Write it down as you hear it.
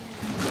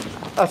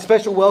A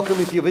special welcome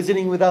if you're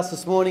visiting with us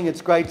this morning.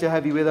 It's great to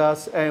have you with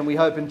us, and we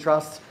hope and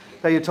trust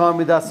that your time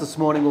with us this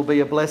morning will be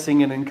a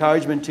blessing and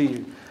encouragement to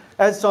you.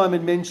 As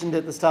Simon mentioned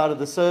at the start of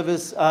the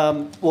service,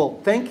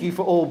 thank you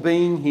for all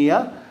being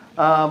here.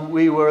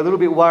 We were a little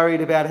bit worried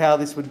about how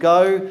this would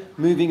go,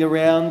 moving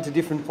around to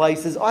different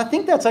places. I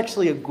think that's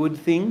actually a good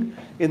thing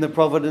in the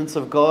providence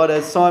of God.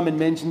 As Simon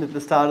mentioned at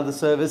the start of the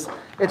service,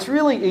 it's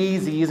really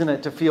easy, isn't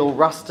it, to feel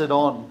rusted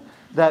on.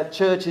 That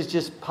church is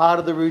just part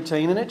of the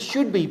routine, and it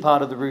should be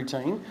part of the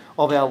routine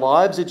of our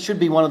lives. It should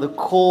be one of the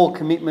core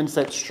commitments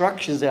that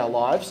structures our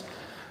lives.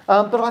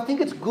 But I think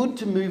it's good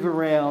to move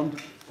around.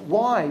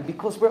 Why?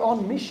 Because we're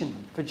on mission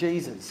for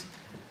Jesus.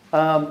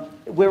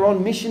 We're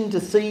on mission to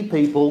see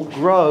people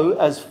grow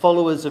as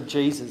followers of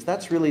Jesus.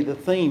 That's really the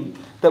theme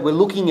that we're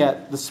looking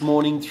at this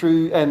morning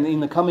through and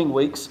in the coming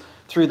weeks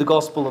through the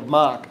Gospel of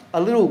Mark.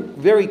 A little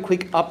very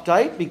quick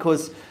update,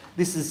 because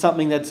this is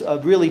something that's a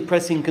really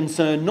pressing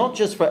concern, not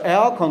just for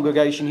our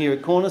congregation here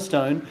at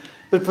Cornerstone,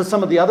 but for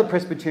some of the other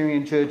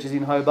Presbyterian churches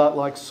in Hobart,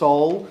 like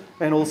Seoul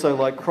and also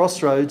like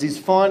Crossroads, is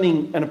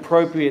finding an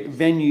appropriate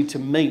venue to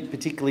meet,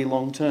 particularly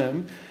long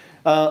term.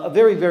 A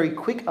very, very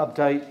quick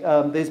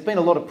update. There's been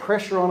a lot of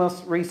pressure on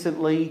us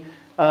recently,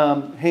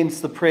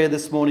 hence the prayer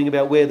this morning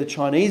about where the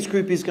Chinese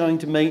group is going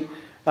to meet.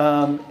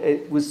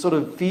 It was sort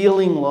of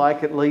feeling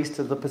like, at least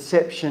the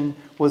perception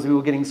was, we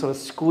were getting sort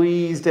of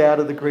squeezed out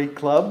of the Greek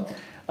club.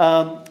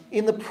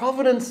 In the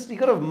providence, you've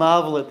got to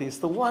marvel at this,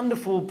 the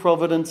wonderful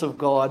providence of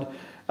God.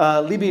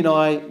 Libby and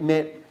I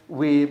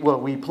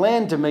we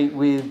planned to meet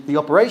with the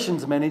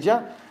operations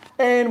manager,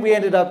 and we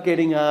ended up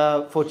getting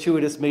a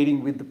fortuitous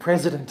meeting with the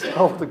president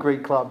of the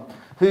Greek club,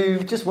 who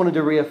just wanted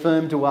to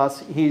reaffirm to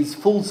us his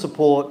full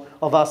support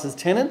of us as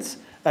tenants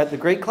at the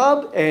Greek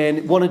club,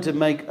 and wanted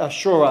to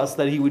assure us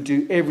that he would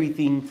do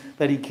everything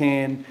that he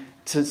can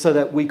so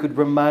that we could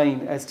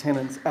remain as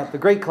tenants at the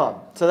Greek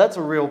club. So that's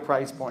a real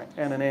praise point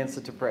and an answer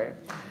to prayer.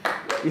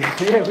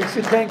 Yeah, we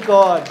should thank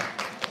God.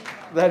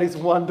 That is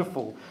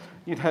wonderful.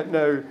 You don't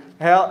know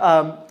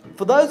how...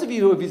 for those of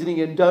you who are visiting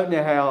and don't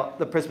know how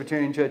the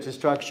Presbyterian Church is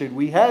structured,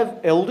 we have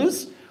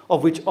elders,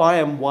 of which I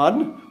am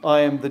one. I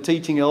am the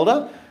teaching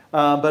elder.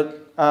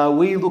 But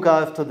we look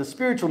after the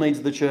spiritual needs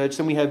of the church.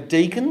 Then we have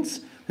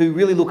deacons who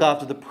really look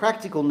after the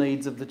practical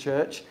needs of the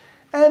church.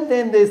 And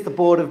then there's the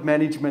board of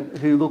management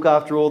who look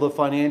after all the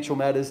financial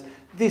matters.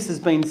 This has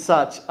been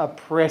such a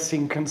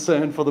pressing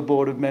concern for the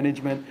board of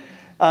management.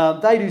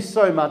 They do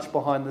so much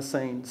behind the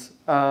scenes,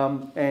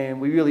 and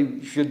we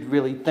really should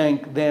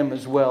thank them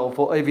as well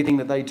for everything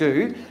that they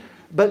do.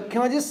 But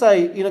can I just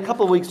say, in a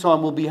couple of weeks'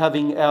 time, we'll be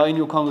having our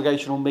annual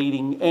congregational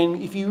meeting,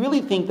 and if you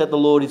really think that the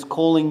Lord is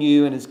calling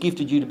you and has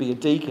gifted you to be a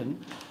deacon,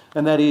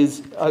 and that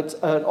is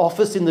an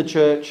office in the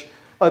church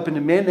open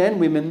to men and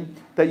women,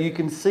 that you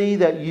can see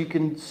that you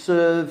can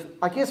serve,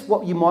 I guess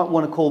what you might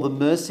want to call the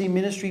mercy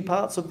ministry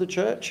parts of the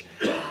church,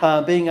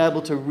 being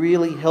able to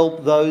really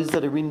help those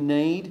that are in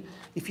need.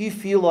 If you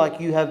feel like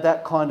you have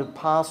that kind of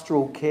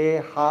pastoral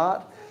care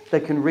heart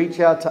that can reach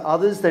out to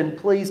others, then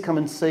please come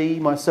and see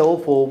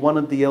myself or one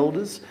of the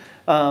elders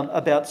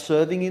about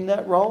serving in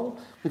that role.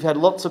 We've had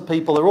lots of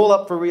people, they're all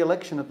up for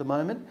re-election at the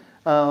moment.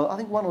 I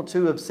think one or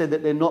two have said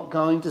that they're not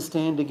going to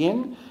stand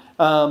again.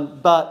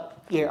 But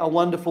yeah, a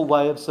wonderful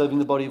way of serving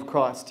the body of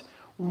Christ.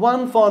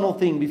 One final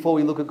thing before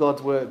we look at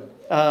God's Word.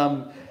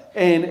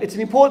 And it's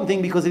an important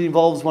thing because it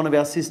involves one of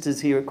our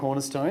sisters here at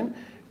Cornerstone.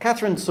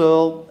 Catherine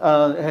Searle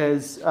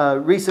has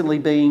recently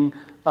been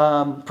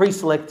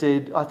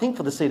pre-selected, I think,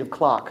 for the seat of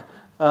clerk.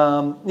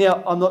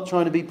 Now, I'm not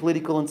trying to be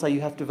political and say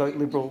you have to vote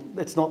Liberal.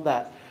 It's not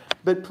that.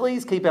 But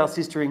please keep our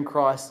sister in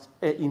Christ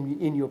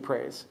in your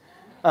prayers.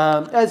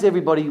 As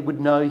everybody would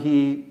know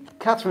here,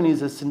 Catherine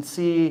is a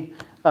sincere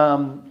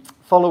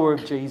follower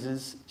of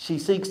Jesus. She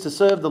seeks to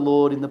serve the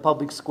Lord in the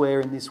public square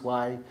in this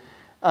way.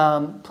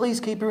 Please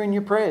keep her in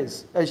your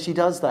prayers as she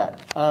does that.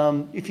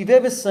 If you've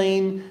ever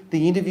seen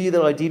the interview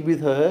that I did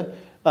with her,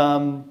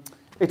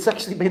 it's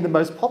actually been the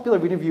most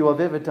popular interview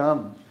I've ever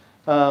done.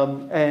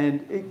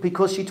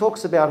 Because she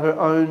talks about her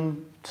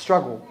own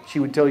struggle, she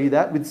would tell you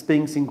that, with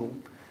being single,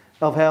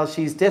 of how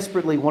she's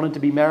desperately wanted to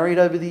be married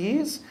over the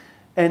years,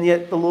 and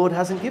yet the Lord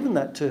hasn't given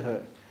that to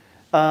her.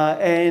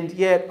 And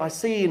yet I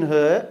see in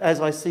her,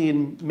 as I see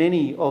in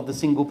many of the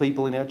single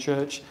people in our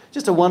church,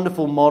 just a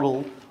wonderful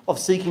model of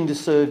seeking to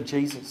serve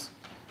Jesus.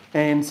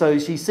 And so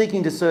she's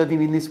seeking to serve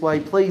him in this way.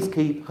 Please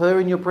keep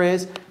her in your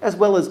prayers, as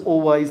well as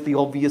always the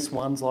obvious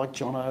ones like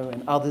Jono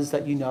and others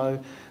that you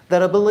know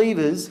that are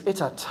believers.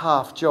 It's a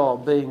tough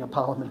job being a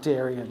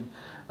parliamentarian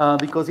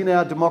because in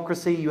our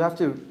democracy you have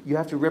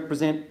to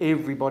represent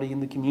everybody in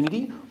the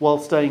community while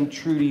staying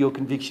true to your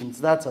convictions.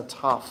 That's a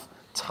tough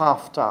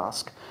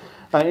task.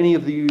 Any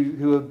of you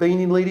who have been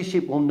in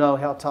leadership will know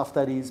how tough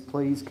that is.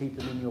 Please keep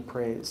them in your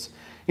prayers.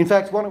 In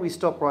fact, why don't we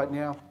stop right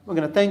now? We're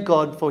going to thank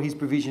God for his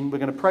provision. We're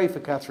going to pray for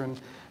Catherine.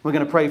 We're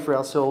going to pray for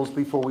ourselves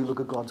before we look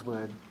at God's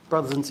Word.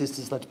 Brothers and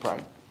sisters, let's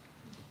pray.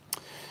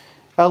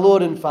 Our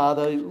Lord and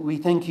Father, we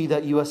thank you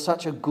that you are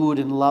such a good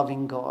and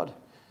loving God.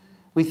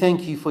 We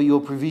thank you for your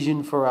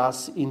provision for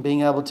us in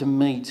being able to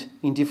meet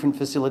in different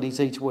facilities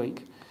each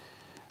week.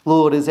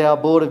 Lord, as our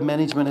Board of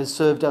Management has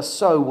served us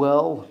so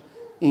well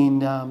in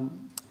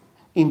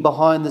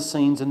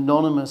behind-the-scenes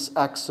anonymous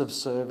acts of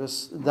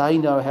service, they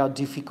know how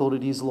difficult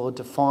it is, Lord,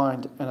 to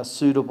find a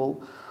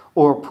suitable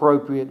or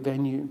appropriate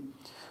venue.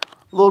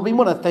 Lord, we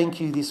want to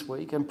thank you this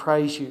week and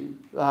praise you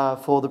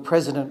for the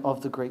president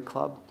of the Greek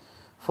Club,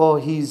 for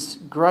his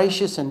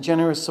gracious and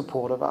generous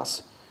support of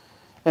us.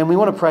 And we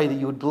want to pray that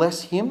you would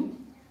bless him,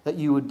 that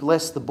you would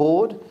bless the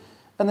board,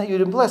 and that you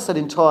would bless that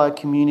entire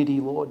community,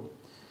 Lord.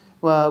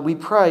 We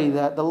pray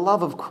that the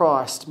love of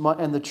Christ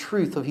and the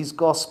truth of his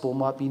gospel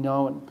might be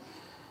known.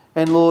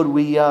 And Lord,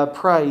 we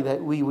pray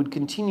that we would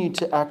continue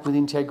to act with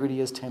integrity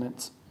as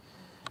tenants.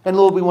 And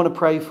Lord, we want to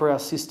pray for our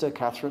sister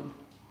Catherine,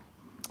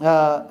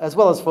 as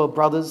well as for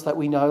brothers that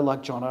we know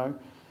like Jono.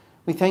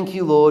 We thank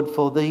you, Lord,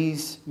 for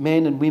these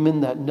men and women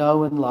that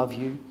know and love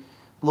you.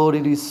 Lord,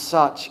 it is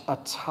such a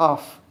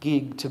tough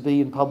gig to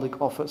be in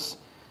public office.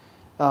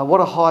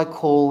 What a high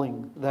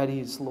calling that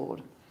is,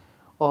 Lord,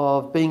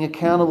 of being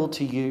accountable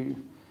to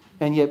you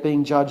and yet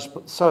being judged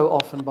so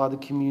often by the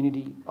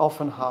community,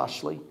 often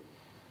harshly.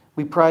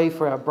 We pray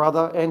for our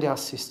brother and our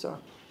sister.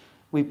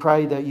 We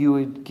pray that you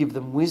would give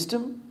them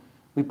wisdom.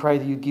 We pray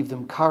that you give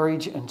them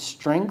courage and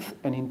strength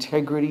and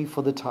integrity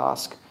for the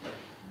task.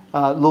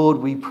 Lord,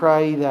 we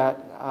pray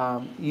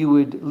that you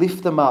would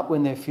lift them up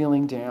when they're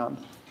feeling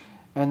down,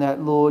 and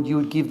that, Lord, you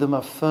would give them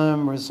a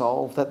firm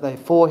resolve, that their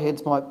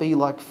foreheads might be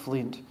like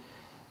flint,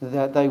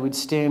 that they would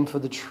stand for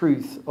the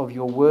truth of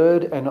your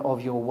word and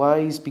of your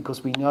ways,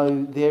 because we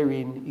know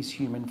therein is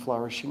human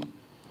flourishing.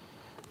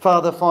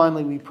 Father,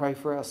 finally, we pray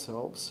for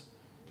ourselves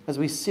as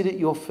we sit at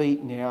your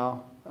feet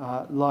now,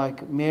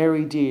 like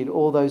Mary did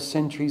all those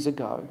centuries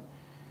ago.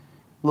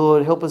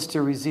 Lord, help us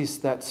to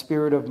resist that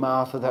spirit of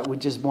Martha that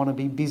would just want to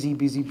be busy,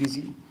 busy,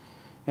 busy.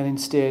 And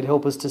instead,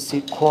 help us to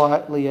sit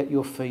quietly at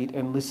your feet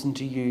and listen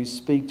to you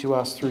speak to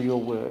us through your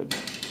word.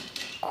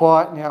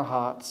 Quieten our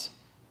hearts.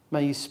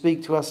 May you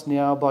speak to us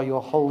now by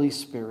your Holy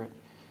Spirit.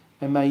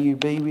 And may you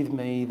be with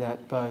me,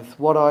 that both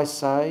what I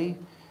say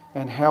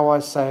and how I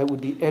say it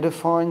would be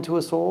edifying to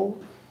us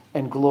all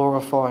and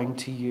glorifying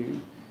to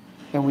you.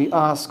 And we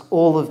ask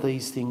all of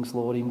these things,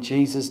 Lord, in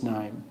Jesus'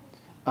 name.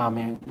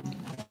 Amen.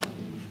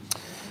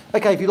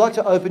 Okay, if you'd like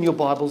to open your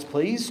Bibles,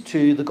 please,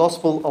 to the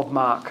Gospel of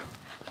Mark.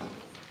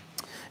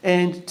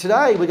 And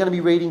today we're going to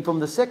be reading from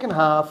the second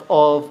half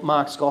of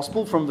Mark's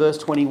Gospel, from verse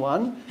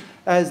 21.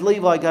 As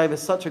Levi gave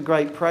us such a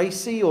great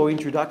précis or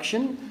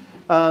introduction,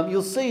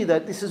 you'll see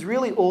that this is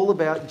really all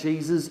about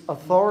Jesus'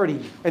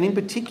 authority, and in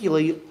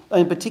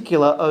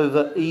particular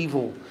over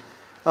evil.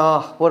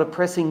 What a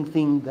pressing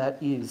thing that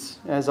is.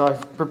 As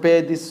I've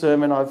prepared this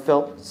sermon, I've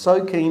felt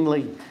so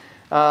keenly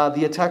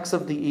the attacks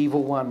of the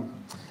evil one,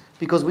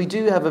 because we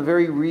do have a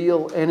very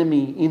real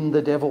enemy in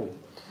the devil.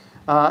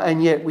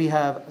 And yet we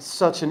have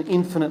such an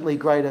infinitely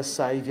greater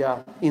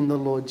Saviour in the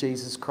Lord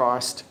Jesus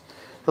Christ.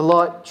 The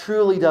light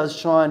truly does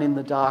shine in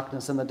the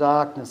darkness, and the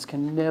darkness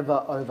can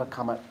never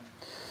overcome it.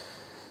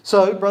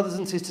 So, brothers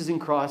and sisters in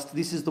Christ,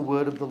 this is the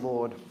word of the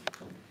Lord.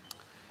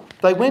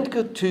 They went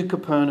to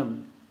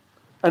Capernaum,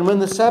 and when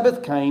the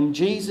Sabbath came,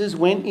 Jesus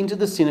went into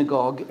the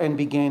synagogue and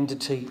began to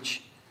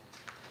teach.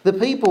 The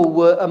people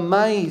were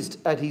amazed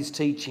at his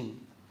teaching,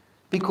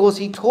 because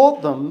he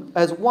taught them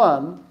as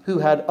one who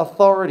had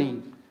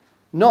authority,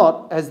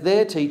 not as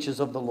their teachers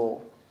of the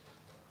law.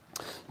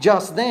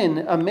 Just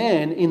then, a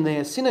man in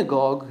their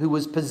synagogue who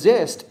was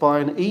possessed by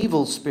an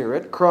evil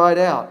spirit cried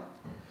out,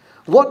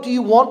 "What do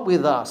you want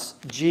with us,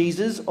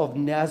 Jesus of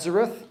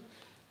Nazareth?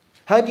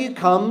 Have you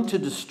come to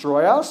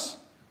destroy us?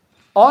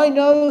 I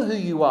know who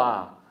you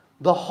are,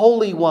 the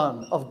Holy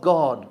One of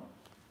God."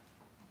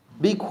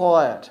 "Be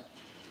quiet,"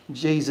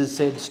 Jesus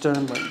said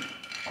sternly.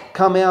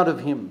 "Come out of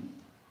him."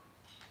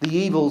 The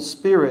evil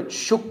spirit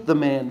shook the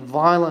man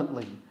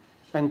violently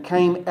and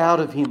came out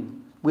of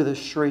him with a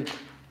shriek.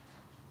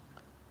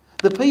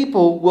 The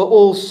people were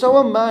all so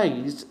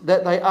amazed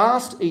that they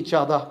asked each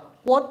other,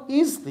 "What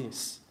is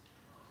this?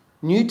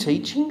 A new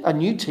teaching,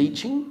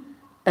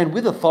 and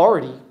with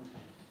authority.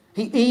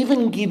 He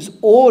even gives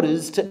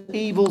orders to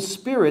evil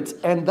spirits,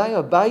 and they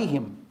obey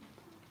him."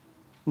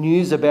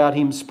 News about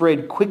him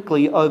spread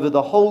quickly over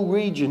the whole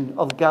region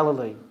of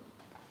Galilee.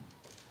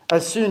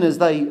 As soon as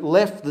they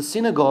left the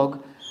synagogue,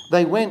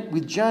 they went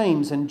with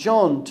James and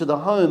John to the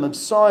home of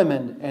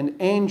Simon and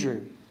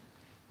Andrew.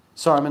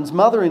 Simon's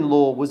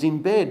mother-in-law was in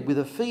bed with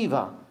a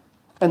fever,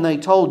 and they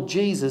told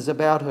Jesus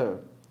about her.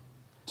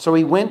 So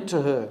he went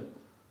to her,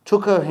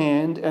 took her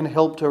hand and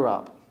helped her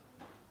up.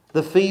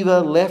 The fever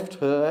left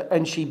her,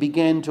 and she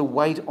began to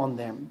wait on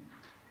them.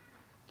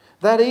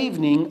 That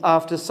evening,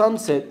 after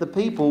sunset, the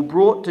people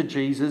brought to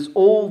Jesus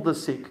all the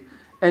sick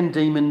and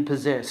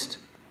demon-possessed.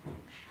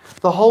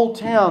 The whole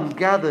town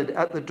gathered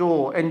at the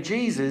door, and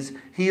Jesus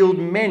healed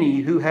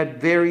many who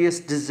had various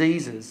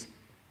diseases.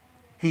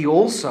 He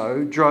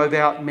also drove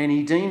out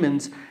many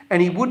demons,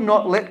 and he would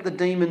not let the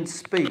demons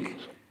speak,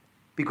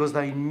 because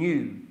they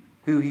knew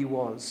who he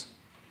was.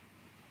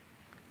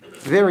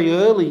 Very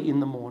early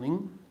in the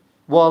morning,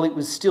 While it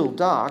was still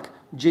dark,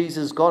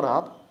 Jesus got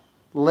up,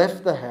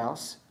 left the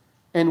house,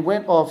 and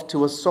went off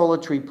to a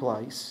solitary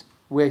place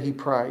where he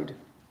prayed.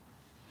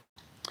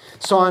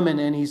 Simon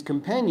and his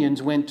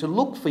companions went to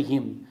look for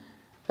him,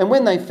 and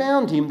when they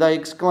found him, they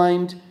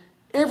exclaimed,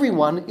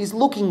 "Everyone is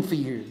looking for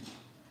you."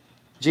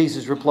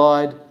 Jesus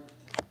replied,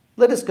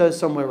 "Let us go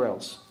somewhere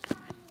else,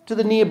 to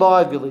the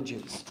nearby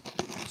villages,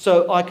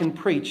 so I can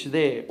preach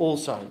there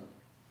also.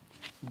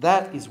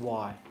 That is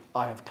why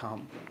I have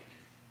come."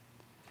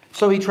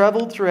 So he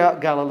travelled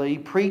throughout Galilee,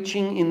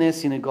 preaching in their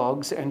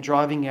synagogues and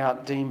driving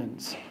out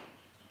demons.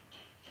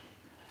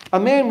 A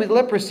man with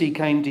leprosy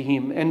came to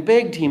him and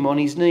begged him on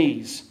his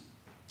knees,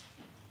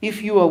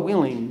 "If you are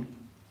willing,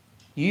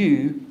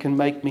 you can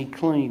make me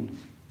clean."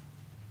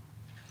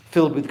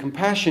 Filled with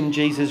compassion,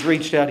 Jesus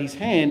reached out his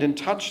hand and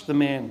touched the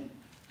man.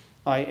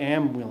 "I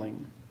am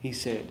willing," he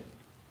said.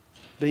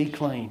 "Be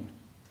clean."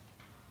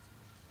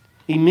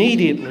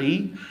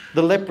 Immediately,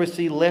 the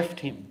leprosy left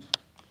him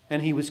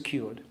and he was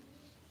cured.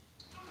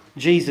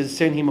 Jesus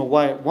sent him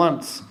away at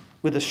once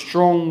with a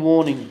strong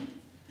warning.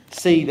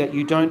 "See that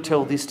you don't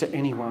tell this to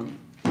anyone,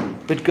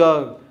 but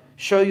go,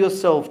 show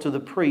yourself to the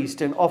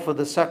priest and offer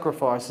the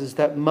sacrifices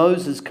that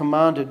Moses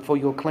commanded for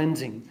your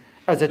cleansing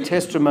as a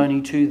testimony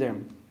to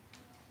them."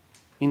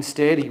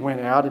 Instead, he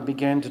went out and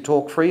began to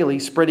talk freely,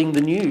 spreading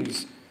the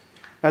news.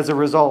 As a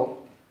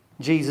result,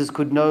 Jesus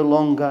could no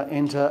longer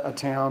enter a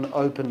town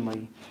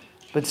openly,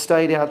 but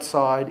stayed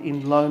outside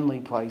in lonely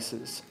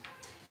places.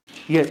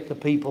 Yet the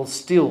people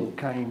still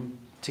came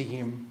to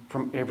him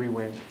from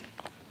everywhere.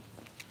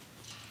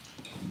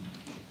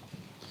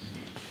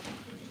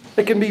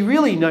 There can be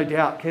really no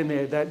doubt, can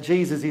there, that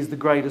Jesus is the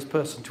greatest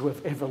person to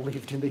have ever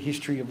lived in the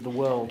history of the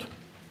world.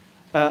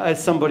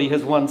 As somebody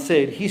has once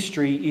said,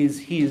 history is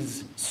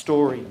his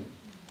story.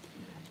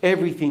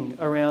 Everything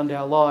around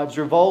our lives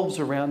revolves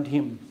around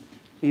him.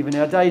 Even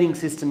our dating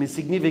system is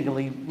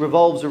significantly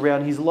revolves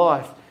around his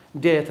life,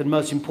 death, and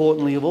most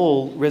importantly of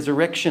all,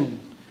 resurrection.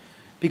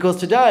 Because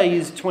today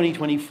is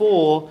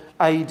 2024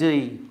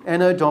 AD,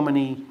 Anno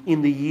Domini,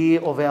 in the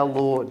year of our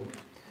Lord.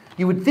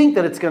 You would think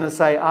that it's going to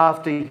say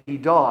after he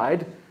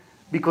died,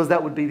 because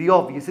that would be the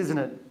obvious, isn't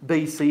it?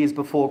 BC is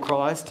before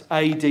Christ,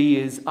 AD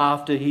is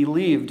after he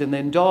lived and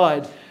then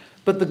died.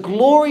 But the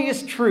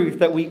glorious truth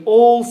that we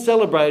all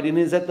celebrate and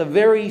is at the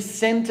very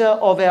centre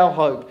of our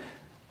hope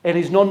and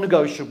is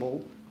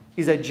non-negotiable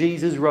is that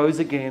Jesus rose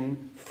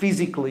again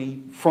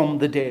physically from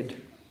the dead.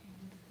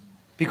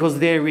 Because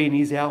therein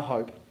is our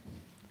hope.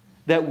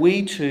 That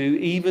we too,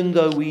 even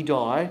though we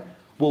die,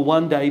 will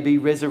one day be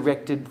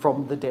resurrected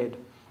from the dead.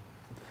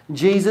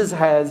 Jesus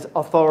has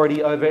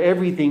authority over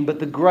everything, but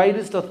the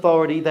greatest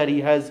authority that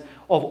he has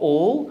of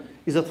all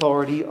is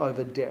authority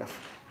over death.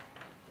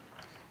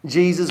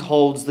 Jesus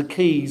holds the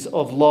keys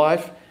of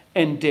life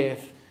and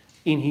death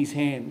in his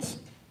hands.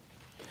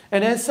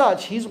 And as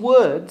such, his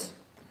words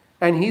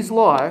and his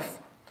life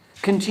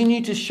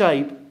continue to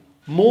shape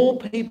more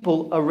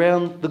people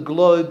around the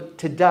globe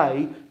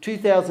today,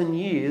 2,000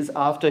 years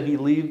after he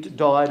lived,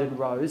 died and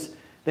rose,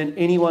 than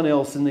anyone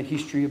else in the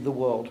history of the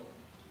world.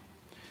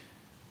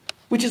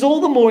 Which is all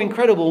the more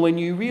incredible when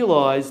you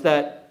realise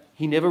that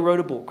he never wrote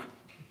a book.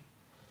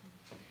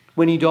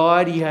 When he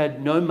died, he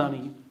had no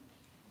money.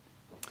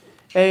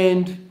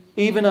 And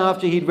even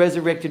after he'd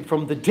resurrected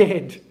from the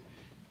dead,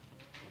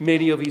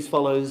 many of his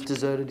followers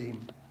deserted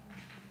him.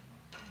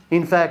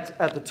 In fact,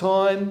 at the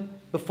time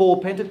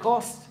before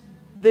Pentecost,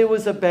 there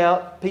was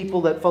about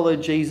people that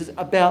followed Jesus,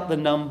 about the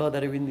number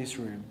that are in this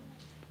room,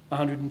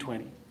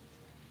 120.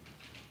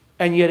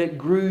 And yet it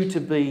grew to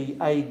be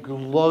a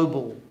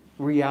global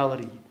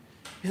reality.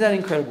 Isn't that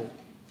incredible?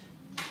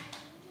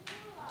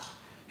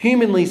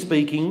 Humanly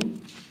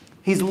speaking,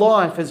 his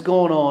life has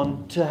gone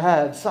on to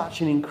have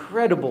such an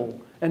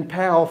incredible and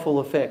powerful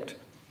effect.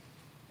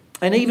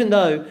 And even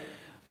though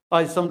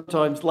I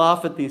sometimes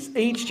laugh at this,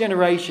 each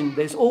generation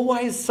there's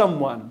always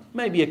someone,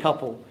 maybe a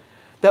couple,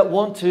 that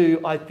want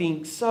to, I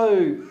think,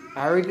 so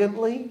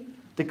arrogantly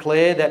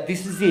declare that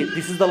this is it.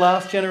 This is the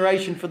last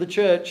generation for the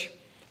church.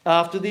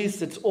 After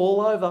this, it's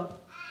all over.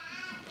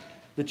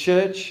 The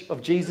church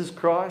of Jesus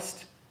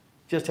Christ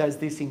just has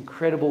this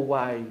incredible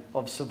way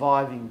of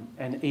surviving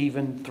and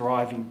even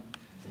thriving.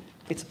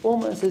 It's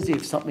almost as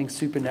if something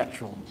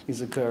supernatural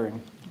is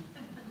occurring.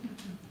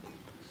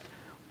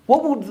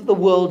 What would the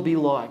world be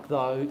like,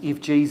 though,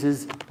 if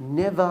Jesus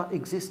never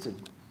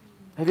existed?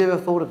 Have you ever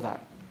thought of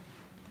that?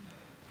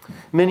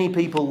 Many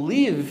people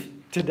live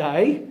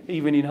today,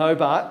 even in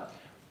Hobart,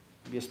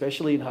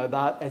 especially in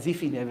Hobart, as if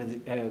he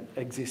never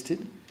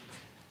existed.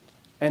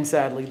 And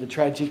sadly, the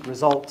tragic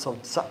results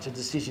of such a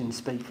decision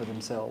speak for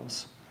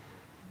themselves.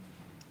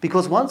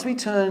 Because once we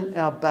turn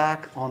our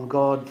back on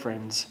God,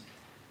 friends,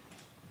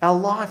 our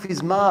life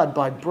is marred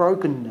by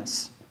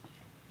brokenness,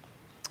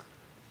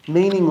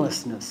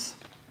 meaninglessness,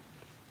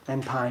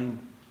 and pain,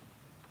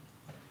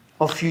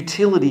 of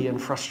futility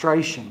and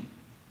frustration.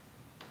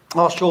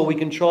 Oh, sure, we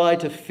can try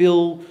to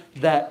fill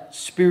that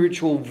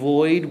spiritual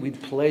void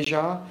with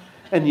pleasure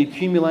and the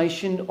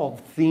accumulation of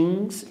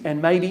things,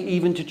 and maybe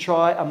even to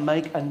try and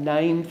make a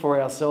name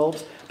for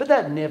ourselves. But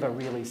that never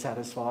really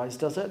satisfies,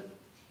 does it?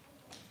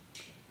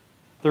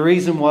 The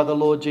reason why the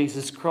Lord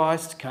Jesus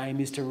Christ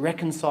came is to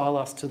reconcile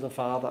us to the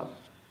Father,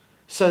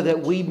 so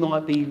that we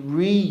might be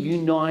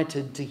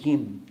reunited to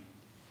him.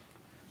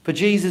 For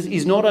Jesus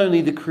is not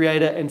only the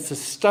creator and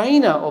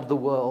sustainer of the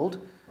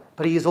world,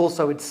 but he is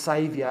also its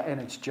saviour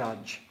and its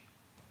judge.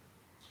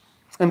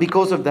 And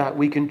because of that,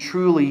 we can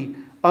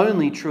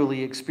only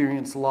truly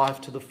experience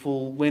life to the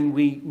full when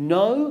we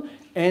know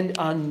and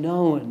are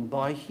known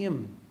by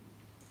him.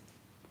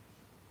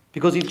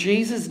 Because if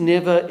Jesus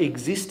never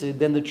existed,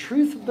 then the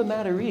truth of the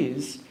matter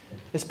is,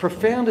 as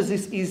profound as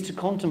this is to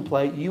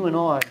contemplate, you and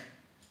I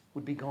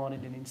would be gone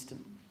in an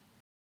instant.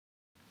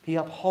 He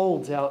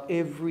upholds our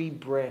every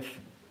breath.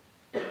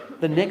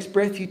 The next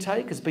breath you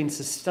take has been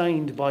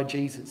sustained by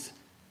Jesus.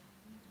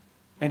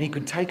 And he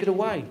could take it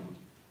away.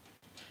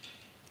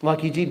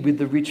 Like he did with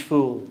the rich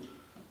fool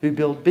who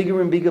built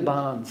bigger and bigger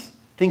barns,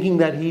 thinking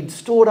that he'd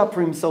stored up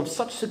for himself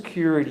such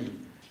security,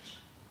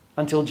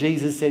 until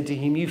Jesus said to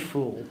him, "You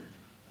fool,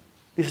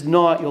 this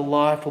night your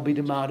life will be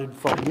demanded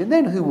from you. And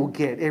then who will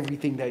get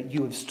everything that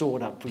you have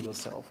stored up for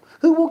yourself?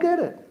 Who will get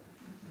it?"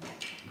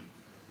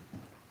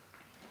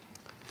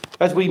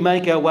 As we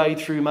make our way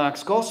through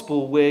Mark's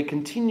Gospel, we're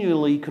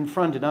continually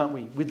confronted, aren't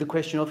we, with the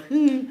question of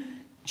who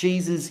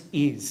Jesus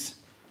is.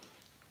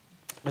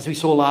 As we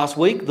saw last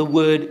week, the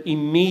word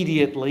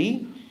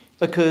immediately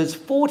occurs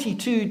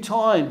 42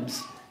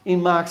 times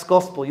in Mark's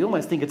Gospel. You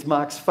almost think it's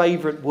Mark's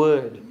favourite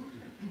word.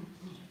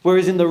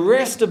 Whereas in the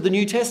rest of the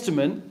New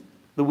Testament,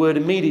 the word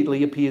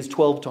immediately appears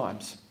 12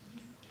 times.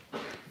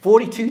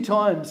 42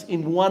 times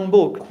in one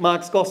book,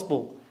 Mark's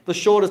Gospel, the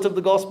shortest of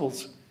the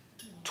Gospels.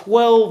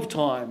 12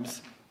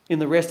 times in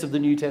the rest of the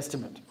New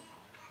Testament.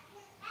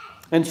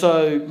 And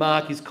so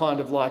Mark is kind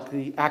of like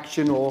the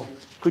action, or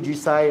could you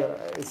say,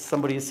 as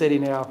somebody has said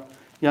in our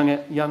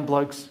young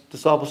blokes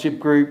discipleship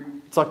group,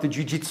 it's like the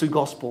jiu-jitsu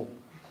gospel.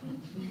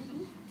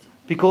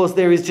 Because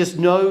there is just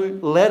no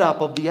let-up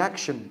of the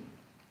action.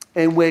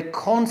 And we're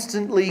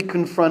constantly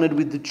confronted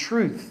with the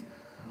truth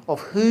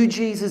of who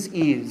Jesus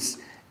is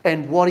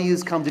and what he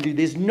has come to do.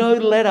 There's no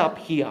let-up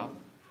here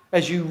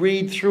as you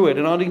read through it.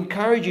 And I'd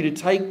encourage you to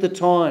take the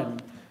time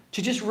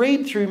to just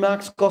read through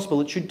Mark's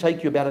Gospel. It should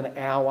take you about an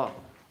hour,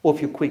 or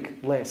if you're quick,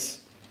 less.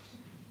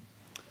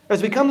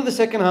 As we come to the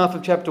second half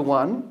of chapter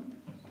 1,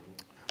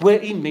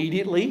 we're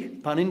immediately,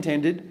 pun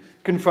intended,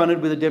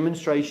 confronted with a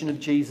demonstration of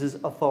Jesus'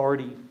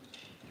 authority.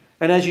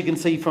 And as you can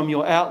see from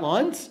your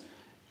outlines,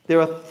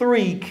 there are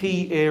 3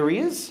 key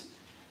areas,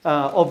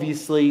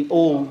 obviously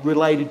all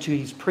related to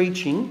his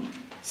preaching: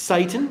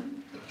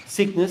 Satan,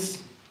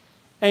 sickness,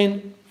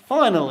 and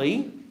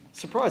finally,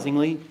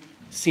 surprisingly,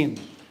 sin.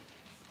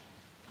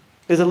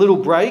 There's a little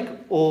break,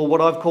 or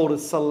what I've called a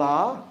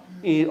salah,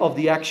 of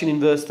the action in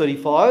verse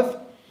 35.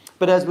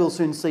 But as we'll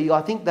soon see,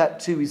 I think that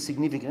too is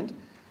significant,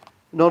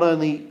 not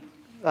only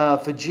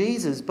for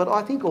Jesus, but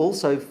I think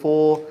also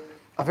for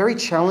a very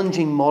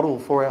challenging model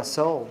for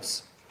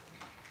ourselves.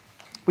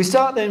 We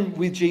start then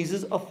with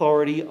Jesus'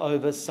 authority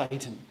over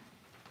Satan.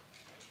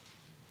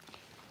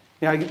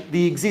 Now,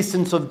 the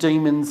existence of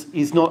demons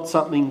is not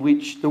something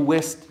which the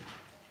West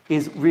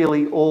is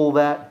really all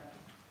that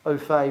au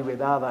fait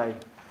with, are they?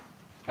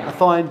 I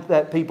find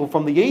that people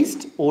from the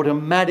East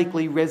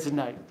automatically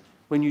resonate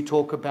when you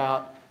talk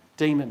about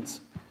demons.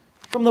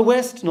 From the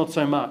West, not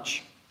so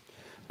much.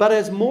 But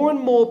as more and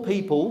more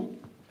people,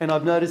 and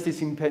I've noticed this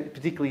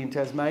particularly in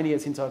Tasmania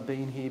since I've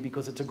been here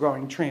because it's a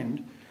growing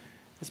trend,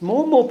 as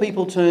more and more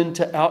people turn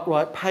to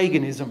outright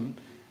paganism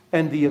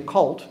and the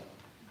occult,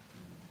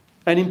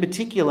 and in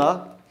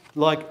particular,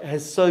 like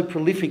has so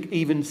prolific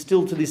even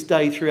still to this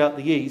day throughout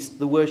the East,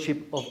 the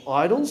worship of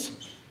idols,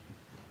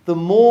 the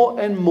more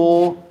and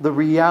more the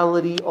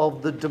reality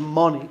of the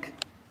demonic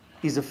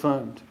is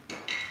affirmed.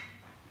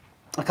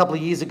 A couple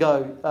of years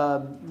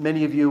ago,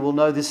 many of you will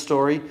know this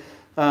story,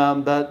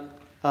 but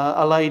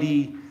a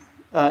lady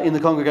in the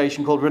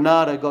congregation called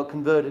Renata got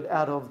converted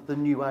out of the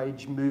New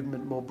Age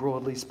movement, more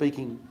broadly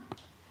speaking.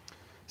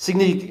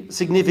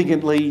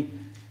 Significantly,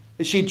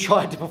 she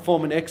tried to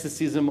perform an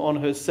exorcism on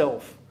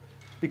herself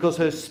because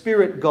her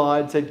spirit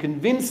guides had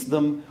convinced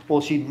them,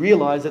 or she'd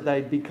realised that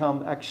they'd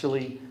become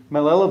actually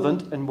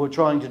malevolent and were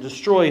trying to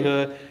destroy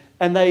her,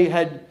 and they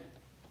had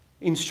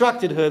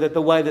instructed her that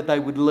the way that they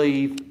would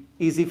leave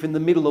is if in the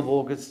middle of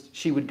August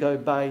she would go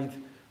bathe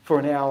for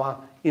an hour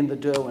in the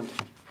Derwent.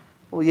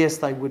 Well, yes,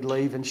 they would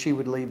leave, and she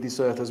would leave this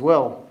earth as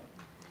well.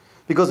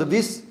 Because of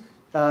this,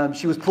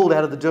 she was pulled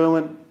out of the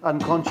Derwent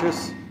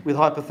unconscious with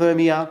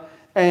hypothermia,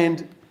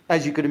 and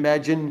as you could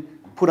imagine,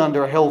 put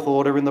under a health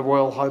order in the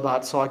Royal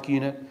Hobart Psych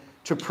Unit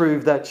to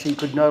prove that she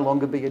could no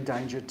longer be a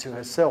danger to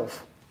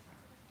herself.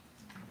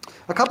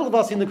 A couple of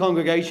us in the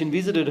congregation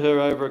visited her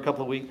over a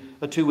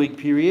 2-week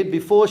period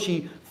before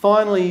she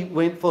finally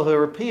went for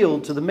her appeal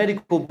to the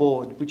medical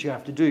board, which you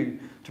have to do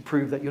to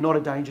prove that you're not a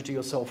danger to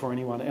yourself or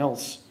anyone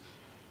else.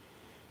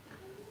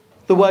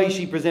 The way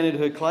she presented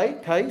her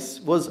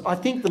case was, I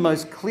think, the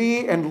most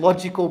clear and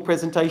logical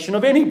presentation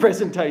of any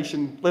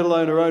presentation, let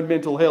alone her own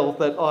mental health,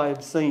 that I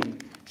have seen.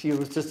 She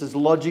was just as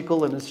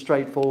logical and as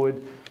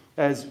straightforward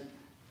as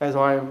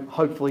I am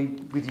hopefully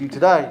with you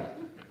today.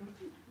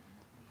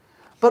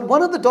 But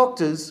one of the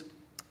doctors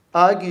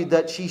argued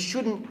that she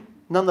shouldn't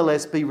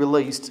nonetheless be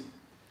released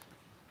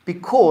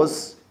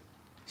because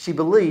she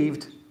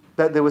believed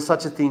that there was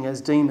such a thing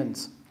as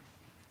demons.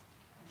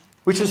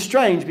 Which was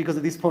strange because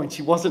at this point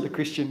she wasn't a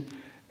Christian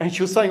and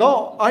she was saying,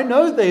 oh, I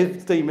know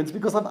there's demons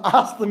because I've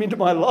asked them into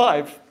my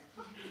life.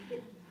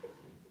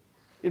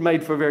 It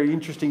made for a very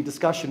interesting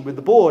discussion with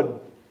the board,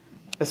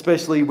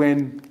 especially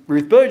when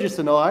Ruth Burgess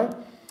and I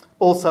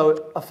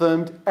also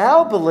affirmed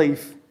our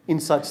belief in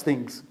such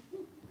things.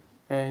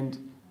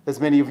 And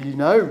as many of you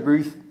know,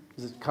 Ruth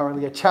is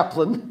currently a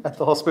chaplain at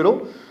the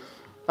hospital.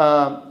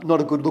 Not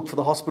a good look for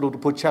the hospital to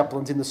put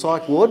chaplains in the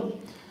psych ward.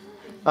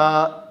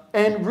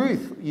 And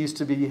Ruth used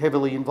to be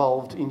heavily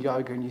involved in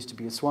yoga and used to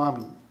be a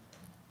Swami.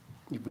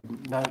 You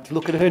wouldn't know to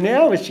look at her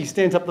now as she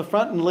stands up the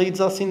front and leads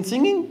us in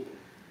singing.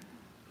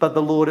 But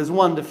the Lord has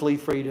wonderfully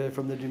freed her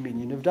from the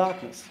dominion of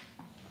darkness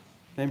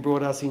and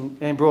brought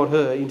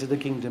her into the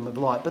kingdom of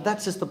light. But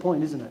that's just the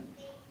point, isn't it?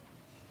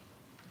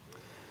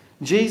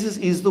 Jesus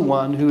is the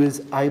one who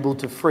is able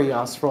to free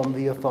us from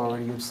the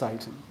authority of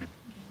Satan.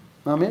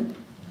 Amen?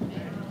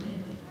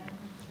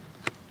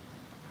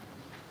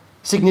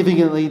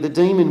 Significantly, the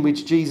demon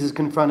which Jesus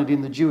confronted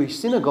in the Jewish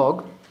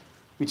synagogue,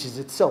 which is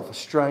itself a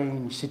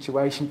strange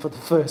situation for the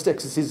first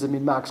exorcism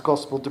in Mark's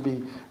Gospel to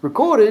be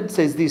recorded,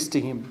 says this to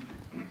him: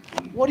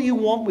 "What do you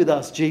want with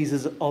us,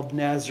 Jesus of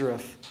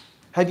Nazareth?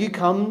 Have you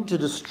come to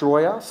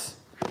destroy us?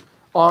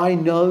 I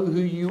know who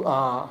you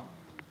are,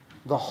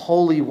 the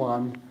Holy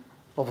One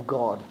of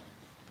God."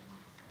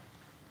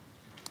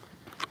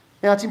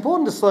 Now, it's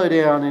important to slow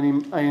down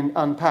and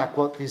unpack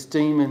what this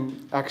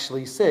demon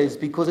actually says,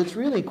 because it's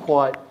really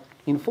quite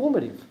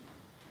informative.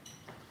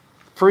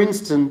 For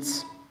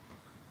instance,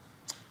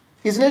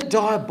 isn't it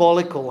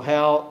diabolical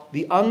how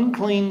the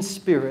unclean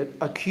spirit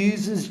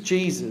accuses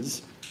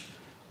Jesus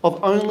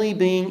of only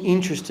being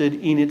interested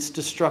in its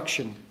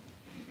destruction?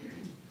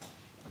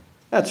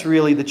 That's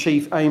really the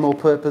chief aim or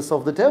purpose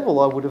of the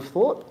devil, I would have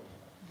thought.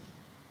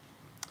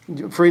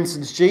 For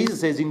instance,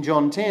 Jesus says in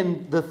John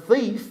 10, the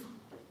thief,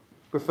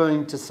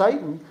 referring to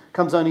Satan,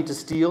 comes only to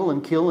steal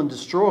and kill and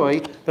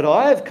destroy, but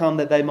I have come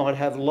that they might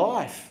have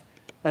life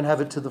and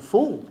have it to the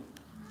full.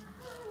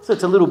 So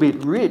it's a little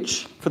bit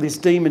rich for this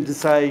demon to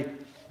say,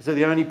 so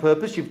the only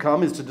purpose you've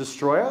come is to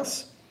destroy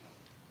us?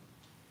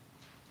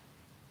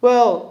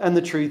 Well, and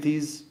the truth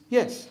is,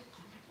 yes,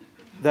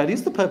 that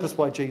is the purpose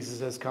why Jesus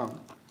has come.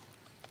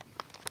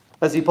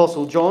 As the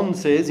Apostle John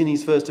says in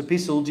his first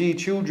epistle, "Dear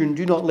children,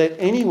 do not let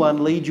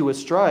anyone lead you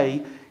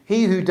astray.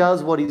 He who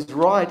does what is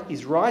right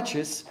is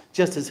righteous,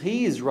 just as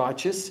he is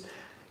righteous.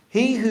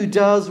 He who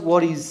does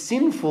what is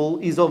sinful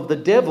is of the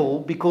devil,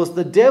 because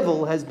the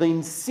devil has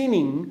been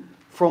sinning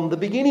from the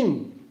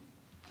beginning."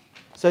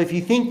 So if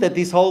you think that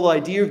this whole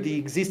idea of the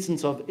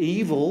existence of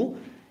evil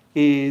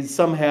is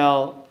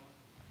somehow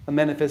a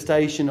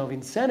manifestation of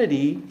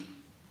insanity,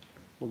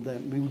 well,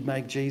 then we would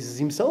make Jesus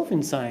himself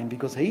insane,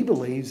 because he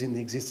believes in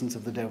the existence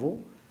of the devil.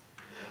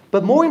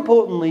 But more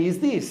importantly is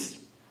this.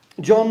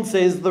 John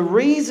says the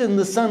reason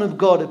the Son of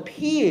God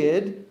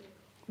appeared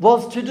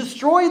was to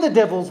destroy the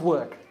devil's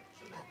work.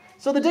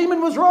 So the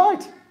demon was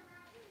right.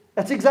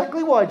 That's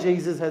exactly why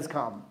Jesus has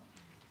come.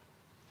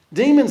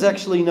 Demons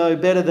actually know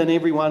better than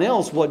everyone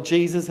else what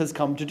Jesus has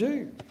come to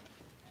do.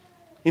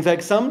 In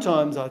fact,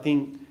 sometimes I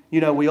think,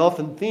 we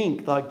often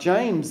think, like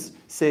James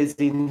says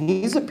in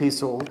his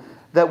epistle,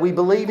 that we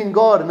believe in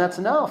God and that's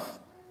enough.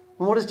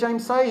 And what does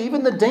James say?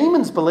 Even the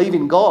demons believe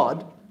in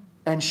God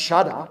and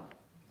shudder.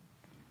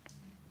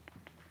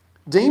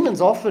 Demons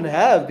often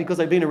have, because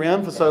they've been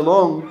around for so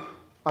long,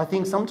 I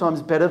think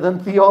sometimes better than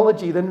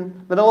theology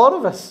than a lot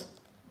of us.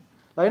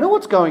 They know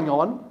what's going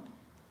on.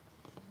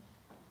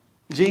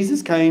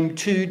 Jesus came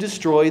to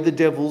destroy the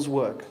devil's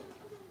work.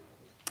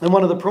 And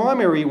one of the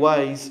primary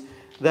ways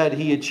that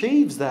he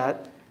achieves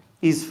that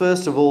is,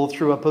 first of all,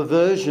 through a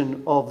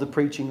perversion of the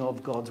preaching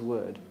of God's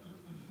word.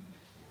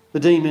 The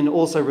demon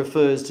also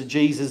refers to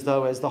Jesus,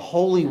 though, as the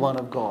Holy One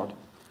of God.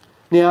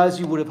 Now, as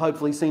you would have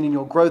hopefully seen in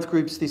your growth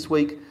groups this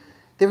week,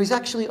 there is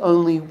actually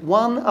only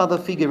one other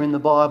figure in the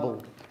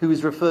Bible who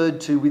is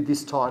referred to with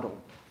this title.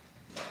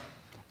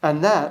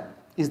 And that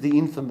is the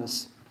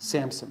infamous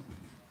Samson.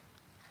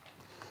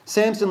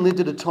 Samson lived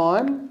at a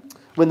time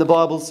when the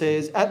Bible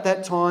says, at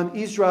that time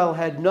Israel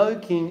had no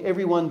king,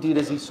 everyone did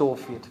as he saw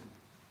fit.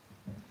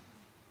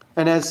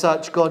 And as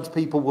such, God's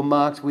people were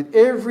marked with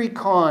every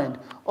kind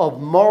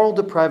of moral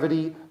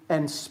depravity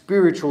and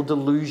spiritual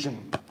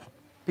delusion,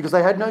 because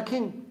they had no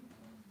king.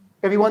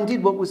 Everyone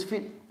did what was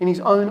fit in his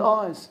own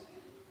eyes.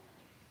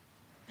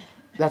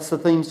 That's the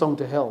theme song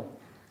to hell.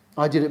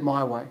 I did it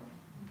my way.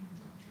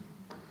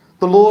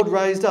 The Lord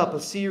raised up a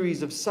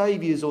series of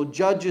saviours or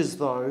judges,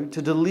 though,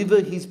 to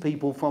deliver his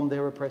people from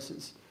their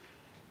oppressors.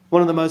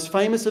 One of the most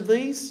famous of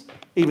these,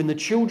 even the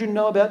children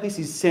know about this,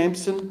 is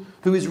Samson,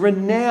 who is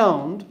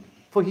renowned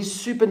for his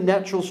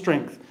supernatural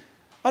strength.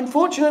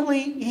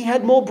 Unfortunately, he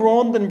had more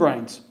brawn than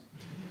brains.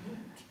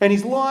 And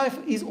his life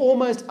is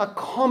almost a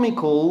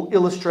comical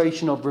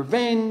illustration of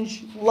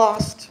revenge,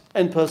 lust,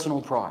 and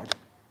personal pride.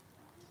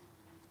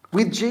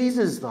 With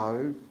Jesus,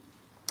 though,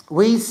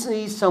 we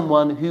see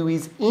someone who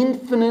is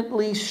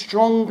infinitely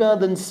stronger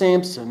than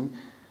Samson,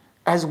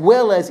 as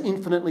well as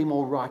infinitely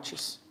more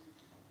righteous.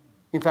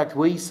 In fact,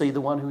 we see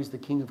the one who is the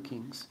King of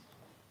Kings.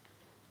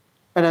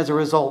 And as a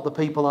result, the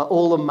people are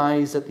all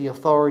amazed at the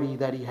authority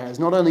that he has,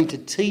 not only to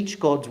teach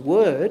God's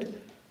word,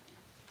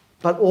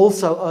 but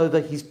also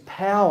over his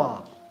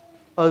power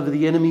over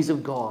the enemies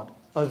of God,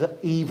 over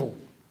evil.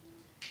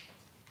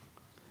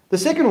 The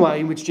second way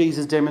in which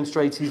Jesus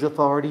demonstrates his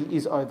authority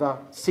is over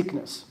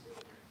sickness.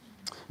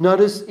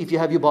 Notice, if you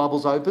have your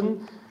Bibles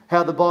open,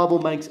 how the Bible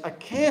makes a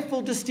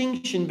careful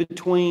distinction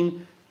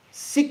between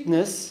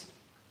sickness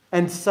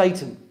and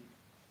Satan.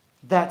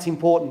 That's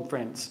important,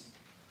 friends.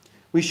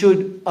 We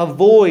should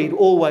avoid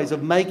always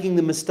of making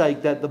the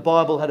mistake that the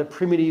Bible had a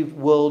primitive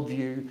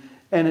worldview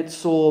and it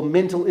saw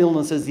mental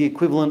illness as the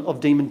equivalent of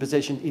demon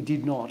possession. It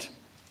did not.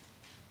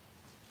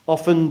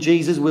 Often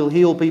Jesus will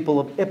heal people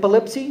of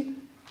epilepsy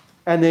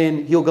and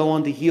then he'll go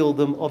on to heal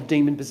them of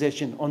demon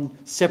possession on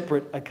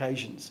separate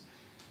occasions.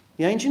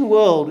 The ancient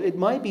world, it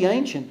may be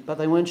ancient, but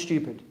they weren't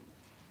stupid.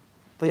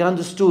 They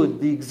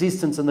understood the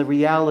existence and the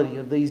reality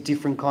of these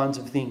different kinds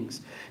of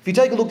things. If you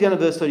take a look down at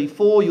verse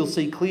 34, you'll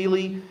see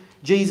clearly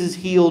Jesus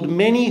healed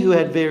many who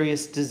had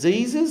various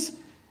diseases,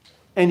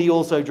 and he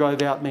also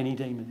drove out many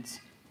demons.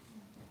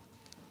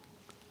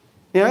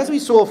 Now, as we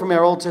saw from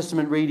our Old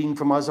Testament reading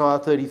from Isaiah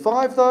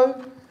 35,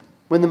 though,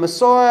 when the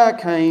Messiah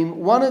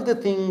came, one of the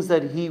things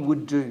that he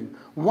would do,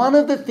 one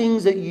of the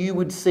things that you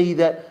would see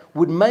that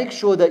would make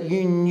sure that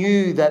you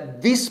knew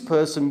that this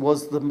person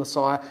was the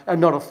Messiah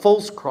and not a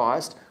false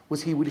Christ,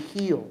 was he would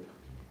heal.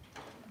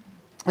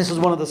 This was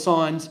one of the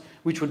signs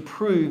which would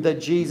prove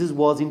that Jesus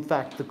was in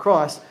fact the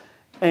Christ.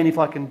 And if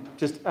I can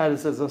just add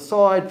this as an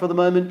aside for the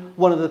moment,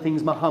 one of the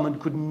things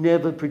Muhammad could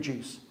never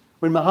produce.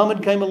 When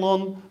Muhammad came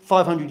along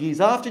 500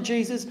 years after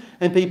Jesus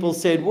and people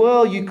said,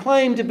 well, you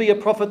claim to be a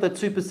prophet that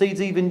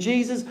supersedes even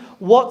Jesus.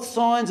 What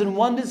signs and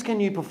wonders can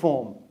you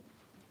perform?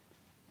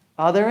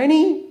 Are there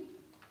any?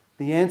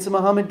 The answer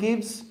Muhammad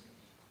gives,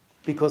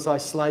 because I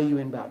slay you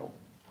in battle.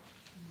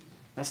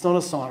 That's not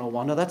a sign or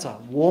wonder, that's a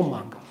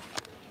warmonger.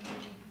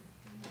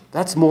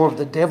 That's more of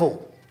the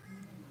devil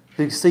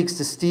who seeks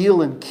to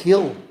steal and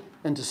kill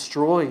and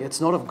destroy.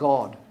 It's not of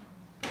God.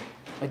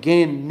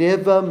 Again,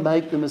 never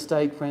make the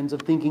mistake, friends,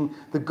 of thinking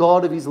the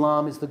God of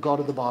Islam is the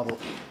God of the Bible.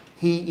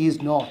 He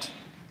is not.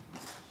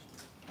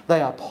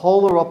 They are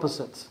polar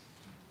opposites.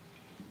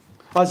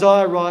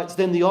 Isaiah writes,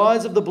 then the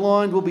eyes of the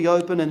blind will be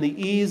open and the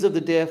ears of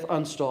the deaf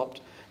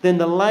unstopped. Then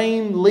the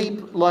lame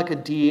leap like a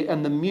deer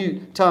and the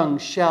mute tongue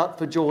shout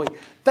for joy.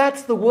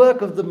 That's the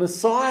work of the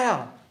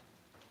Messiah.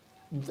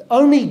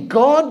 Only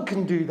God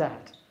can do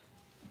that.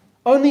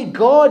 Only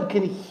God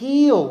can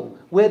heal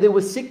where there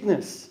was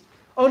sickness.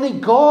 Only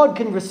God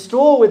can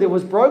restore where there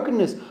was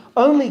brokenness.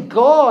 Only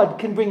God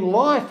can bring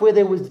life where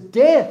there was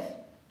death.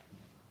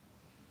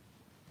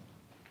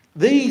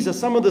 These are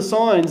some of the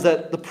signs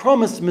that the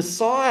promised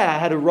Messiah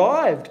had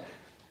arrived,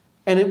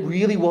 and it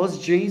really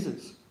was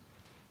Jesus.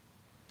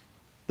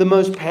 The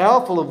most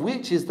powerful of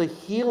which is the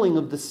healing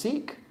of the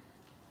sick.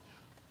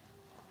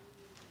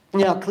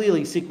 Now,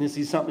 clearly sickness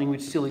is something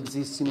which still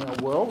exists in our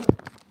world.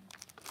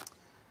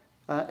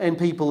 And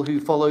people who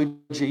follow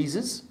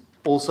Jesus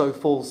also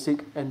fall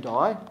sick and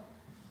die.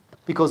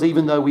 Because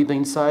even though we've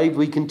been saved,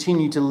 we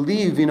continue to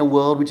live in a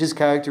world which is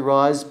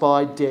characterised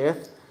by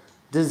death,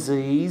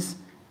 disease,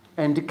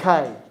 and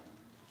decay.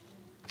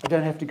 I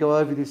don't have to go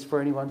over this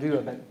for anyone, do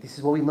I? But this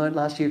is what we learned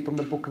last year from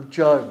the book of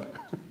Job.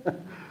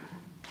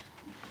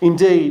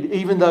 Indeed,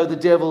 even though the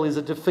devil is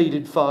a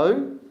defeated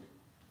foe,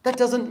 that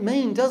doesn't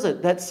mean, does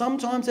it, that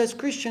sometimes as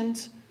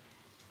Christians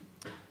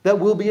that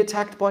we'll be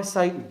attacked by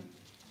Satan.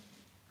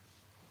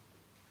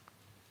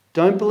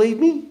 Don't believe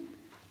me?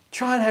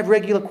 Try and have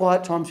regular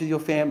quiet times with your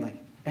family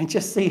and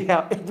just see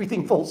how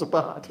everything falls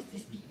apart.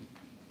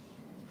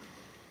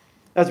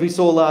 As we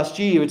saw last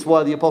year, it's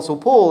why the Apostle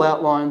Paul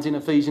outlines in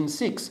Ephesians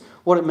 6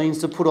 what it means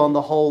to put on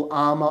the whole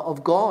armour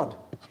of God.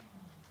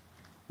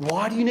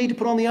 Why do you need to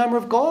put on the armour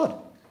of God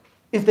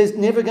if there's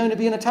never going to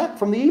be an attack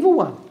from the evil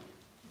one?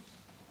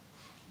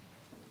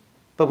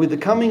 But with the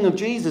coming of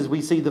Jesus,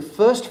 we see the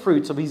first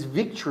fruits of his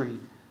victory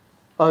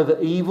over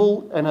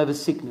evil and over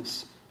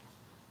sickness.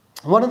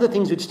 One of the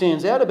things which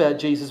stands out about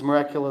Jesus'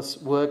 miraculous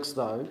works,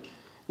 though,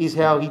 is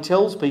how he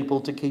tells people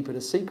to keep it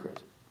a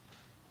secret.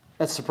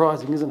 That's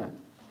surprising, isn't it?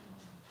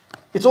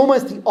 It's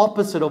almost the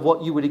opposite of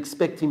what you would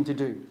expect him to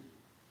do.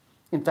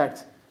 In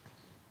fact,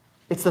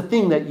 it's the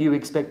thing that you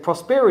expect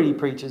prosperity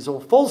preachers or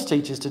false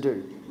teachers to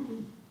do,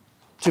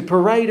 to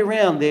parade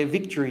around their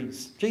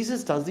victories.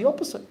 Jesus does the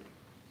opposite.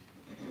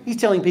 He's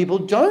telling people,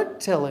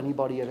 don't tell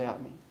anybody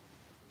about me.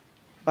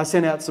 I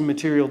sent out some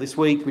material this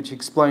week which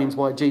explains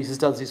why Jesus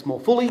does this more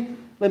fully.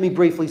 Let me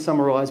briefly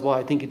summarise why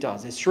I think it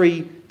does. There's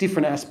three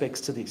different aspects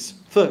to this.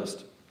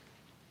 First,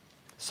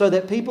 so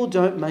that people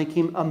don't make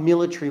him a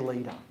military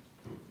leader.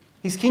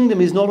 His kingdom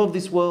is not of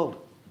this world.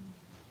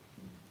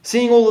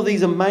 Seeing all of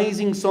these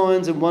amazing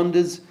signs and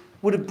wonders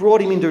would have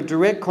brought him into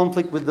direct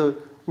conflict with the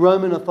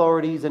Roman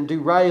authorities and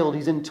derailed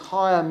his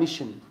entire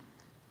mission.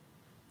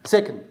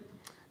 Second,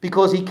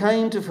 because he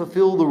came to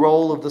fulfill the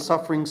role of the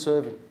suffering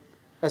servant,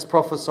 as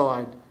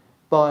prophesied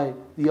by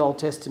the Old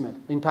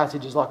Testament in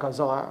passages like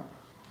Isaiah.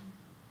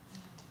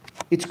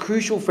 It's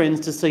crucial, friends,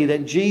 to see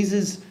that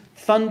Jesus'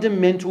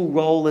 fundamental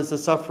role as a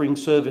suffering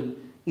servant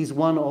is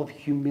one of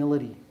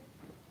humility,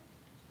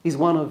 is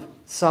one of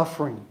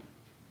suffering.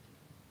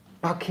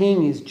 Our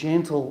King is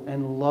gentle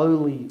and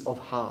lowly of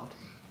heart.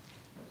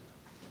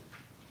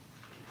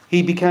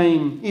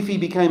 If he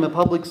became a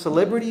public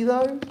celebrity,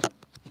 though,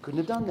 he couldn't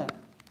have done that.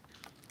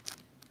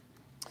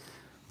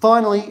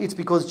 Finally, it's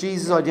because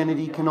Jesus'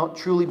 identity cannot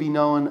truly be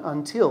known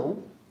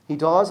until he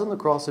dies on the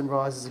cross and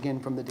rises again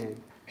from the dead.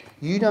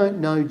 You don't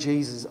know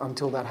Jesus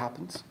until that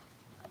happens.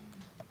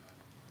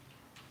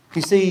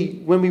 You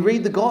see, when we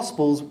read the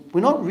Gospels, we're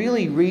not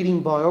really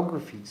reading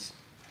biographies.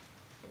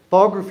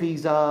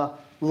 Biographies are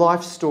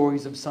life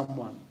stories of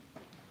someone.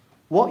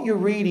 What you're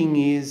reading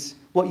is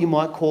what you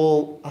might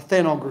call a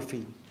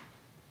thanography.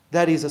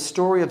 That is a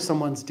story of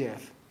someone's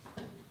death.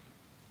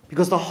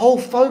 Because the whole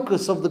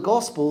focus of the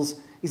Gospels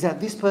is that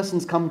this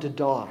person's come to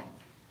die.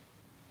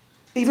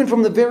 Even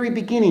from the very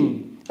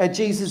beginning, at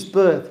Jesus'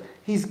 birth,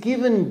 he's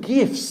given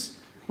gifts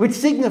which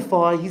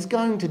signify he's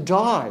going to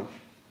die.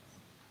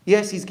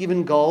 Yes, he's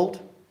given gold,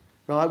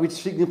 right, which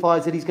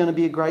signifies that he's going to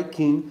be a great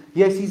king.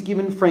 Yes, he's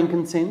given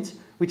frankincense,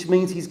 which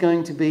means he's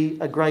going to be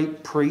a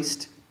great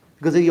priest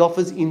because he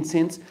offers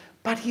incense.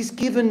 But he's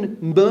given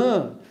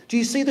myrrh. Do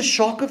you see the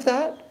shock of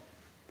that?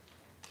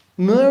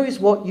 Myrrh is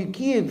what you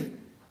give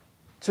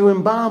to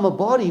embalm a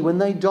body when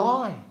they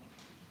die.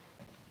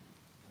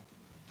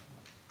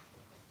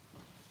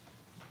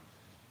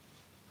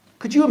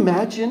 Could you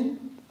imagine,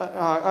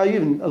 I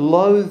even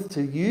loathe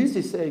to use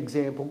this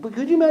example, but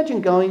could you imagine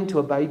going to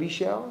a baby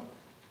shower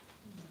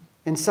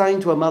and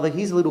saying to a mother,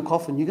 here's a little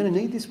coffin, you're going to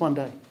need this one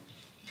day.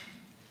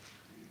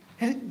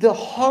 The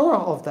horror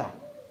of that.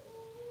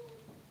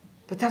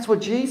 But that's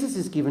what Jesus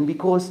is given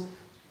because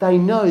they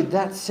know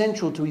that's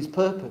central to his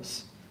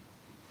purpose.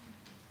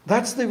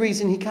 That's the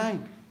reason he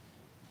came.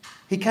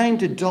 He came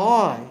to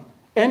die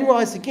and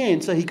rise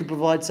again so he could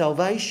provide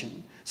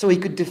salvation, so he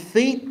could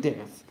defeat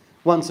death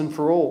once and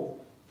for all.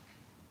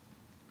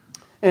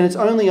 And it's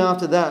only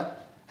after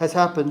that has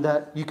happened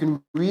that you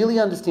can really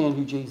understand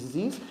who Jesus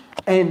is,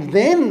 and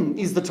then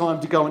is the time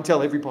to go and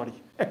tell everybody.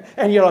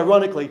 And yet,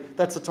 ironically,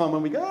 that's the time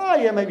when we go, oh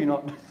yeah, maybe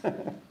not.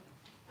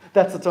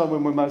 That's the time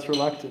when we're most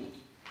reluctant.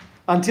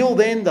 Until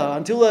then, though,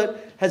 until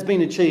that has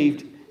been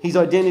achieved, his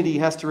identity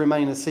has to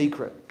remain a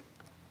secret.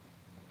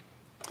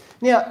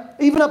 Now,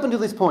 even up until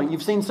this point,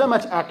 you've seen so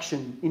much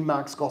action in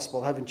Mark's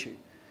gospel, haven't you?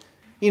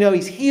 You know,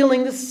 he's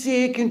healing the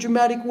sick in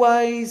dramatic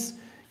ways.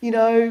 You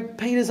know,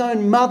 Peter's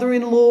own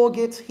mother-in-law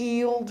gets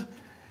healed.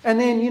 And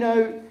then, you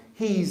know,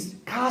 he's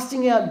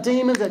casting out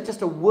demons at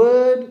just a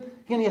word.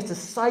 He only has to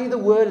say the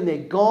word and they're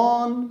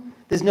gone.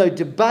 There's no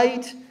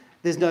debate.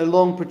 There's no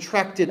long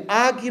protracted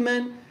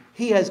argument.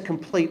 He has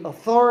complete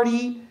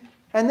authority.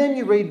 And then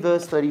you read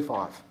verse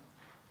 35.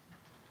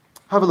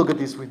 Have a look at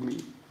this with me.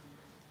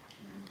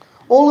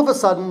 All of a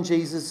sudden,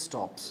 Jesus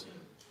stops.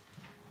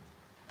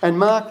 And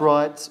Mark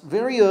writes,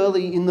 very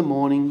early in the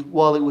morning,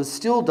 while it was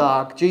still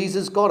dark,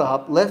 Jesus got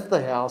up, left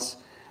the house,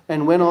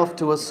 and went off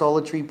to a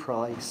solitary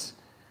place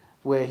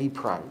where he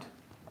prayed.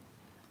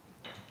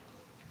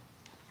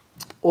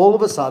 All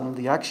of a sudden,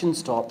 the action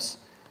stops,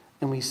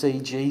 and we see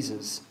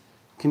Jesus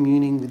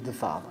communing with the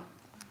Father.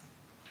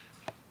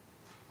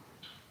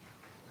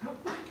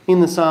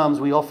 In the Psalms,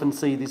 we often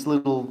see this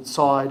little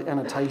side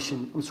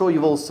annotation. I'm sure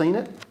you've all seen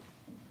it.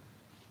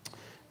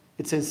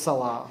 It says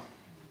Salah.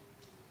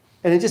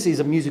 And it just is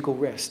a musical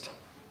rest.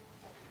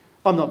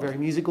 I'm not very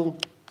musical.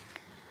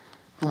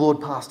 The Lord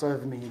passed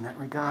over me in that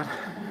regard.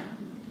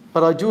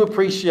 But I do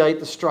appreciate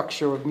the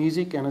structure of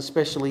music and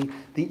especially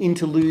the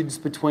interludes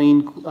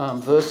between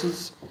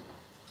verses.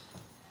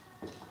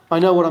 I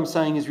know what I'm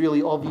saying is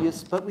really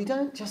obvious, but we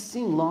don't just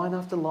sing line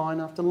after line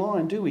after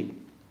line, do we?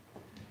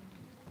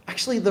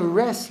 Actually, the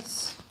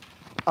rests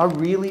are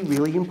really,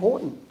 really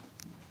important.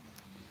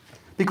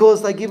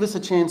 Because they give us a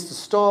chance to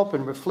stop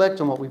and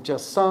reflect on what we've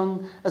just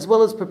sung, as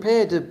well as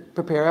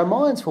prepare our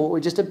minds for what we're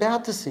just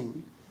about to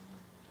sing.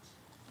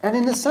 And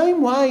in the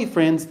same way,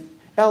 friends,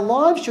 our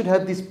lives should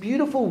have this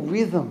beautiful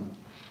rhythm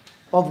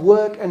of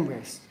work and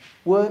rest.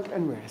 Work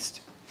and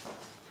rest.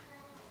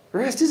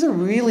 Rest is a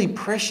really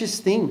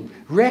precious thing.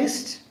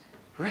 Rest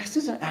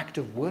is an act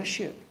of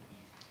worship.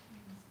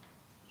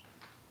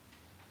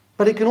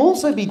 But it can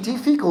also be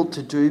difficult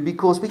to do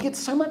because we get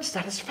so much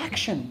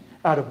satisfaction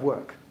out of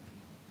work.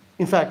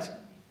 In fact,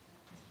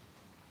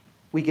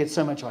 we get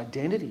so much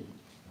identity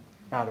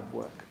out of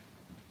work.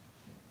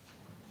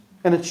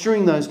 And it's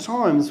during those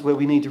times where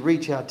we need to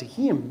reach out to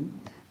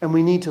him and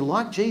we need to,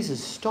 like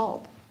Jesus,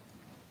 stop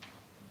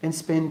and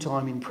spend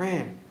time in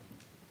prayer.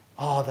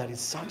 Oh, that is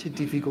such a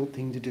difficult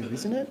thing to do,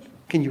 isn't it?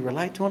 Can you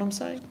relate to what I'm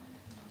saying?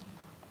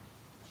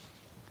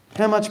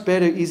 How much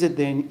better is it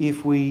then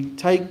if we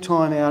take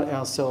time out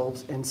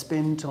ourselves and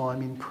spend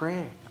time in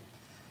prayer?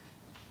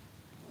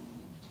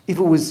 If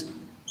it was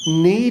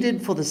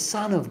needed for the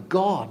Son of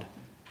God,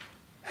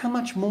 how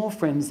much more,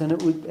 friends, than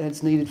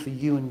it's needed for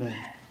you and me?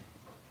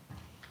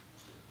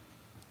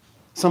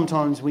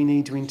 Sometimes we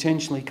need to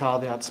intentionally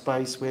carve out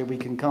space where we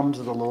can come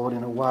to the Lord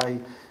in a way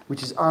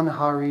which is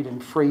unhurried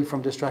and free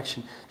from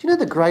distraction. Do you know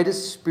the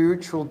greatest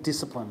spiritual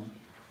discipline?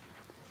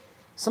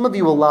 Some of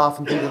you will laugh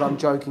and think that I'm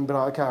joking, but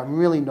okay, I'm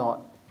really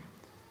not.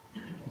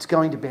 It's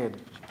going to bed.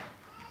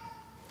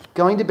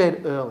 Going to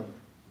bed early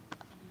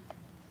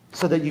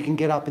so that you can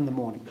get up in the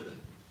morning.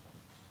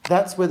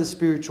 That's where the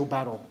spiritual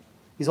battle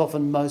is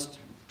most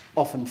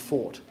often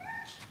fought.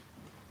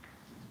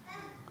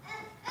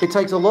 It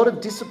takes a lot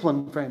of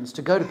discipline, friends,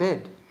 to go to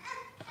bed,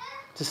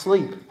 to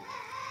sleep,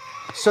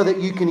 so that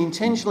you can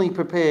intentionally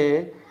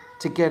prepare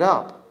to get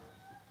up.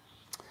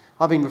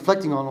 I've been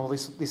reflecting on all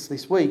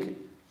this week,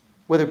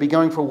 whether it be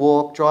going for a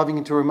walk, driving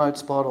into a remote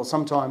spot, or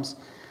sometimes,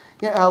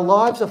 our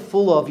lives are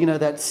full of,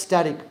 that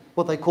static,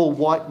 what they call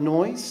white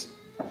noise.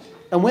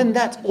 And when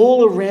that's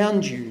all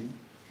around you,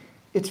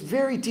 it's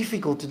very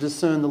difficult to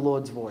discern the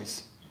Lord's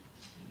voice.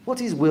 What's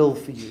His will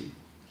for you?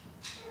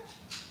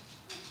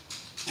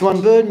 To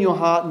unburden your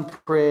heart in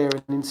prayer,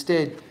 and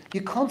instead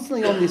you're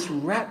constantly on this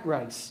rat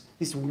race,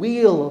 this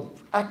wheel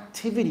of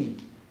activity.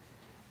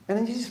 And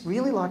then you're just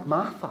really like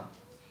Martha.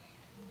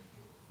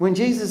 When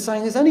Jesus is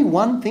saying there's only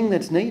one thing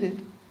that's needed,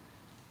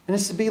 and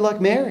it's to be like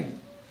Mary.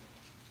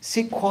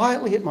 Sit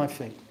quietly at my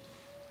feet.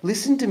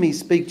 Listen to me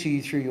speak to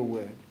you through your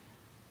word.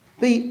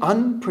 Be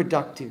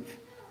unproductive.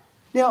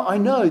 Now, I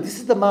know this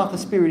is the Martha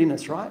spirit in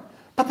us, right?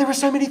 But there are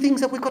so many things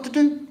that we've got to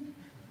do.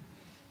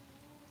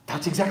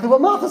 That's exactly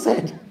what Martha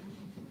said.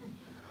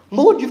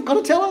 Lord, you've got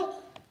to tell her.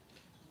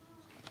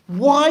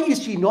 Why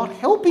is she not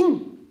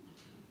helping?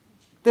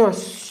 There are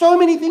so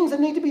many things that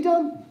need to be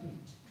done.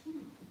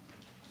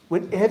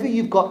 Whenever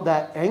you've got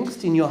that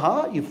angst in your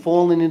heart, you've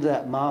fallen into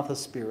that Martha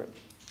spirit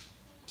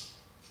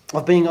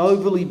of being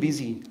overly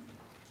busy.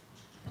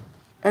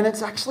 And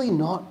it's actually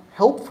not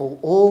helpful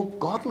or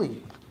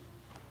godly.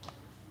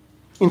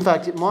 In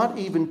fact, it might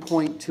even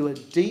point to a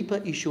deeper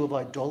issue of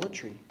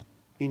idolatry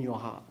in your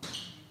heart.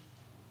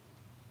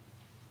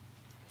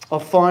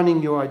 Of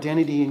finding your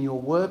identity in your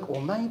work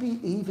or maybe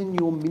even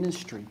your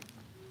ministry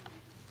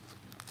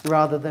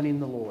rather than in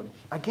the Lord.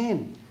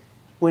 Again,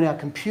 when our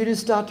computers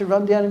start to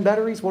run down in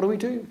batteries, what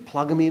do?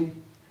 Plug them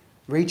in,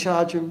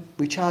 recharge them,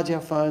 recharge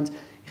our phones.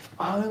 If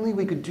only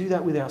we could do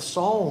that with our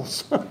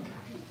souls.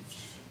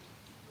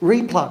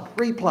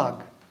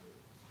 Replug.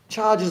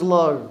 Charge is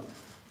low.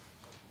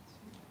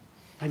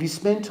 Have you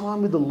spent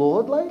time with the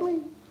Lord lately?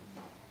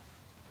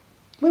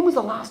 When was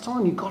the last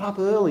time you got up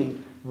early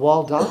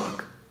while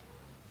dark?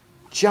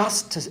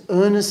 Just to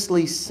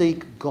earnestly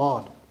seek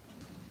God.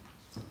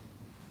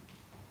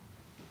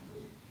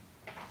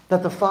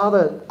 That the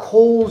Father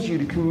calls you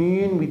to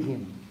commune with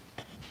Him.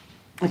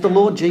 If the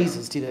Lord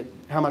Jesus did it,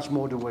 how much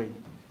more do we?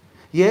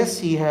 Yes,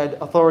 He had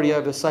authority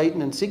over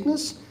Satan and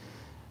sickness,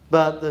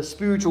 but the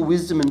spiritual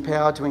wisdom and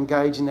power to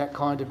engage in that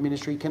kind of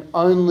ministry can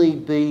only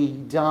be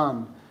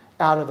done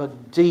out of a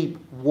deep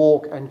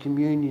walk and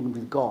communion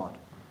with God.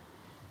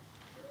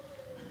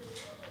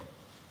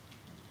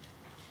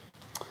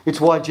 It's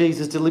why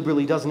Jesus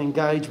deliberately doesn't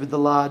engage with the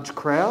large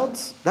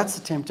crowds. That's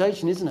the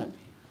temptation, isn't it?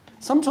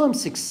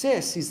 Sometimes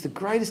success is the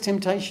greatest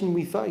temptation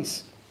we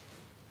face.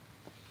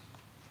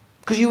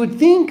 Because you would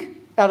think,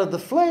 out of the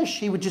flesh,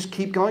 He would just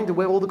keep going to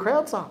where all the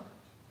crowds are.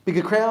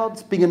 Bigger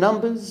crowds, bigger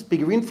numbers,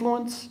 bigger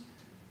influence.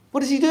 What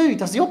does He do? He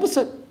does the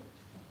opposite.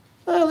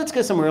 Oh, let's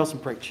go somewhere else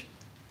and preach.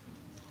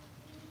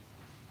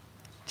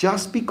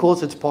 Just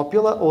because it's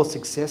popular or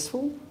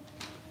successful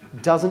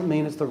doesn't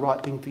mean it's the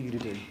right thing for you to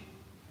do.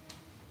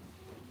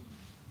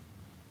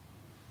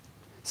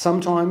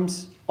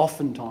 Sometimes,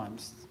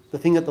 oftentimes, the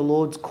thing that the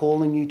Lord's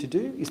calling you to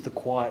do is the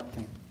quiet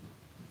thing,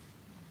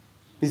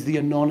 is the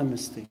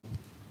anonymous thing,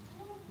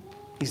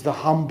 is the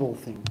humble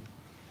thing.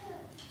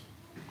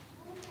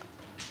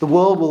 The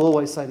world will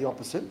always say the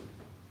opposite,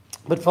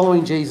 but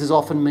following Jesus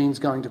often means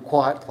going to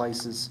quiet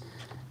places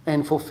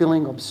and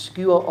fulfilling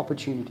obscure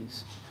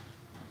opportunities.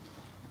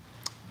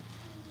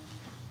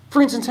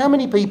 For instance, how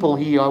many people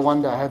here, I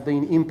wonder, have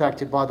been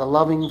impacted by the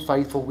loving,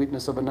 faithful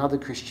witness of another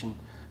Christian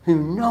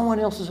whom no one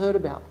else has heard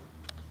about?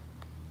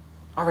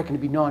 I reckon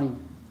it'd be over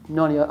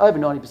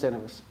 90%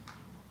 of us.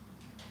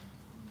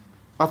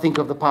 I think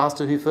of the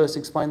pastor who first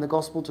explained the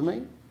gospel to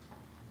me.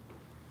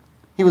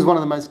 He was one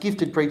of the most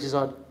gifted preachers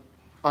I'd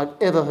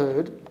ever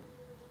heard,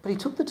 but he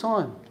took the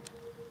time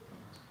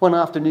one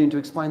afternoon to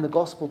explain the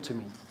gospel to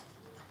me.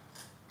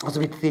 I was a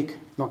bit thick,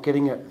 not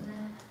getting it.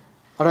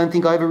 I don't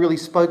think I ever really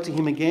spoke to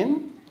him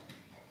again.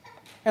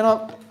 And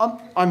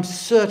I'm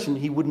certain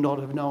he would not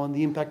have known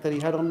the impact that he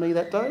had on me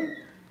that day.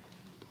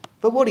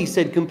 But what he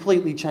said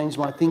completely changed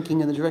my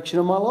thinking and the direction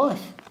of my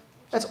life.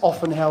 That's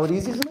often how it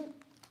is, isn't it?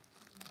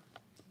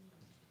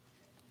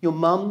 Your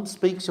mum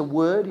speaks a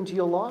word into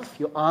your life,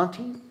 your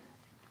auntie,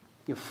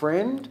 your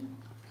friend,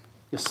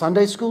 your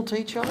Sunday school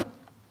teacher.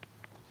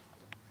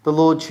 The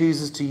Lord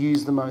chooses to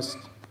use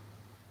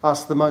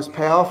us the most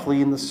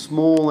powerfully in the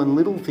small and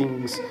little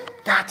things.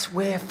 That's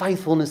where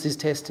faithfulness is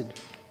tested.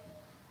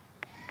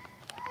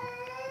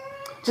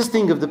 Just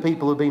think of the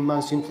people who have been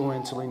most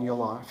influential in your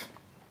life.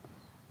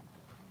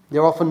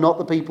 They're often not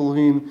the people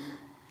whom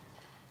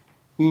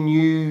you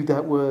knew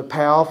that were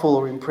powerful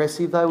or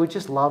impressive. They were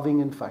just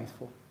loving and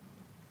faithful.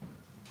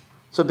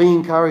 So be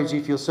encouraged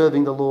if you're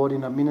serving the Lord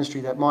in a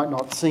ministry that might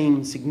not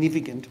seem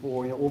significant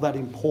or all that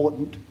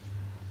important.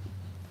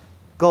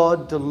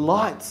 God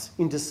delights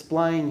in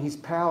displaying his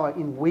power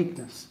in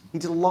weakness. He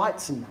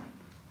delights in that.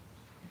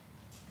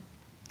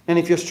 And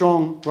if you're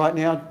strong right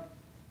now,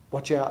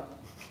 watch out,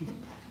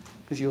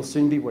 because you'll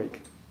soon be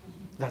weak.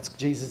 That's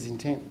Jesus'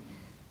 intent.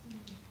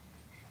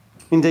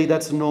 Indeed,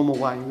 that's the normal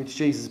way in which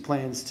Jesus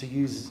plans to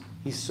use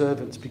his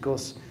servants,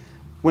 because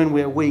when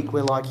we're weak,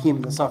 we're like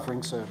him, the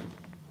suffering servant.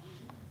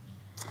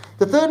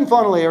 The third and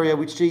final area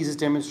which Jesus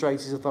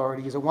demonstrates his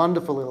authority is a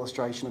wonderful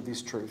illustration of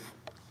this truth.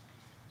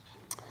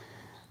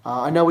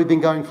 I know we've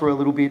been going for a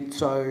little bit,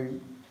 so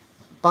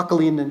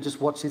buckle in and just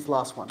watch this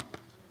last one.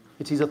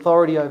 It's his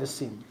authority over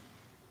sin.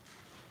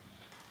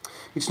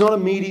 It's not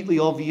immediately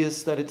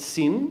obvious that it's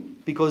sin,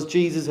 because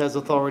Jesus has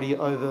authority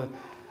over,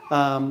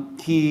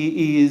 here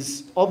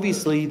is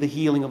obviously the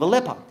healing of a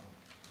leper.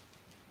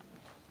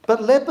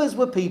 But lepers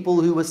were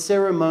people who were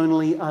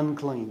ceremonially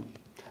unclean.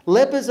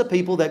 Lepers are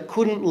people that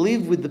couldn't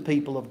live with the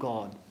people of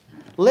God.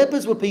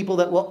 Lepers were people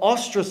that were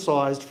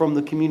ostracised from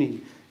the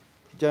community.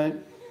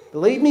 Don't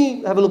believe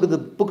me? Have a look at the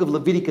book of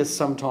Leviticus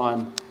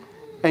sometime,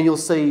 and you'll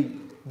see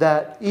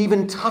that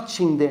even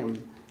touching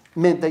them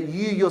meant that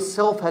you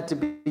yourself had to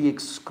be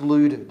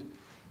excluded.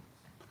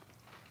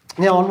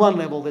 Now, on one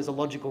level, there's a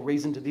logical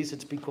reason to this.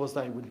 It's because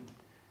they would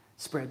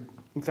spread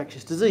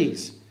infectious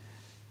disease.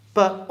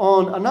 But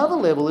on another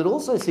level, it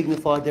also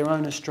signified their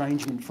own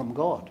estrangement from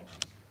God.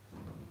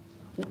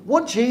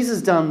 What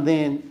Jesus done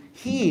then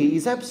here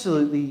is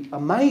absolutely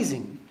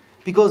amazing,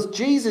 because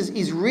Jesus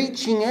is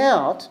reaching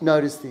out,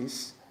 notice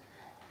this,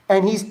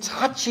 and he's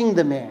touching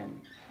the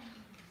man.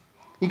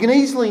 You can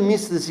easily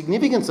miss the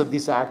significance of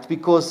this act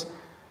because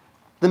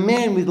the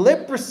man with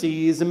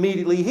leprosy is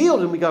immediately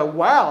healed, and we go,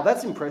 wow,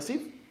 that's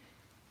impressive.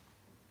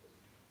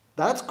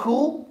 That's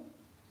cool.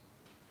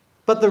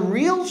 But the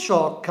real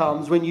shock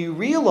comes when you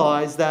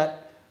realise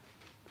that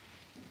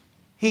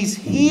he's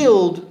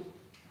healed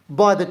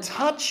by the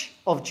touch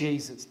of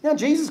Jesus. Now,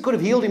 Jesus could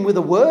have healed him with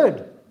a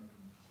word,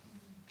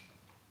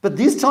 but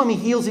this time he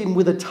heals him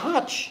with a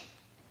touch.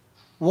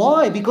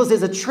 Why? Because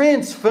there's a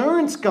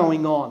transference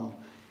going on.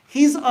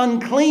 His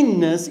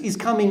uncleanness is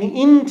coming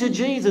into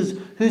Jesus,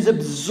 who's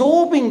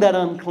absorbing that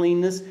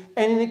uncleanness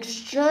and in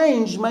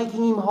exchange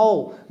making him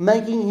whole,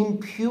 making him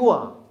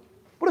pure.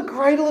 What a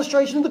great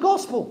illustration of the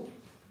gospel.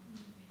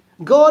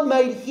 God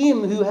made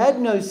him who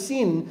had no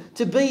sin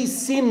to be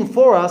sin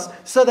for us,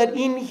 so that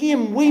in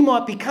him we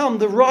might become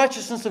the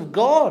righteousness of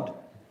God.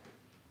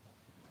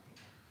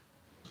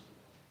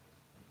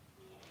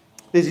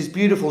 There's this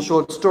beautiful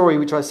short story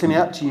which I sent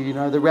out to you,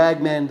 the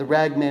Ragman,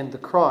 the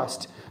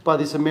Christ, by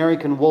this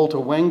American Walter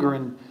Wenger.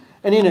 And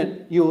in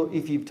it,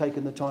 if you've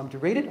taken the time to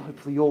read it,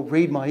 hopefully you'll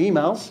read my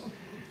emails.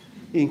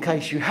 In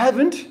case you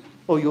haven't,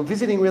 or you're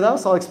visiting with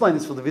us, I'll explain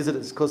this for the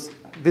visitors, because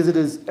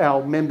visitors,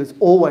 our members,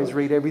 always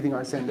read everything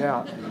I send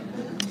out.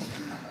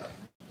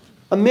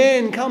 A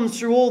man comes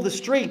through all the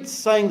streets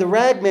saying, the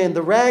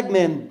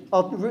ragman,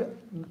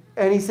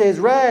 and he says,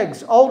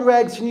 rags, old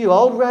rags for new,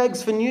 old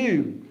rags for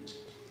new.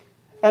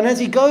 And as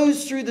he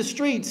goes through the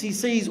streets, he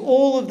sees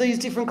all of these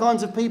different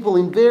kinds of people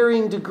in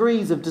varying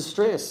degrees of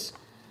distress.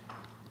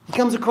 He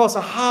comes across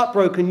a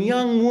heartbroken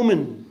young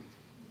woman,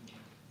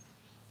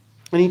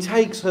 and he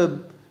takes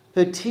her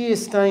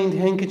tear-stained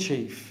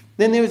handkerchief.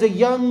 Then there is a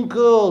young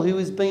girl who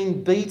has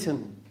been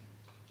beaten,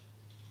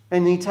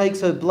 and he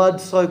takes her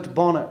blood-soaked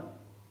bonnet.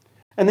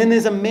 And then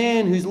there's a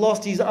man who's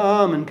lost his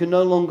arm and can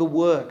no longer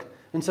work,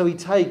 and so he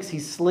takes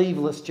his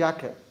sleeveless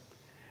jacket.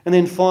 And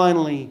then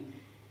finally,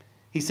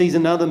 he sees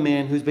another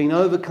man who's been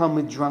overcome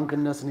with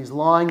drunkenness and is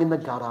lying in the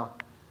gutter,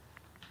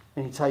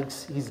 and he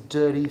takes his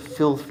dirty,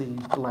 filthy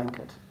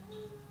blanket.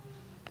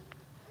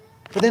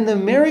 But then the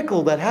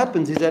miracle that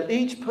happens is that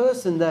each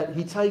person that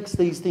he takes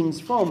these things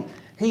from,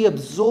 he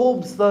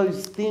absorbs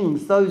those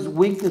things, those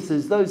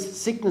weaknesses, those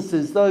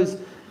sicknesses, those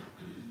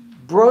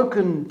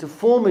broken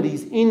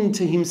deformities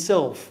into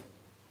himself,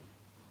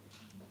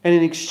 and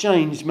in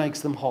exchange makes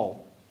them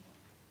whole.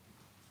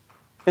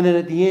 And then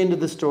at the end of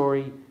the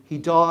story, he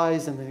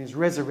dies and then is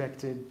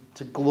resurrected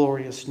to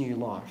glorious new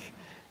life.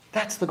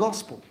 That's the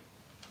gospel.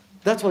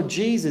 That's what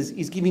Jesus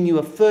is giving you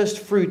a first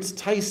fruits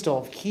taste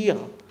of here.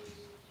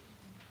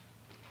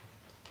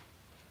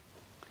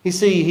 You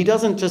see, he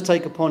doesn't just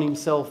take upon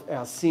himself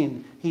our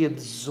sin, he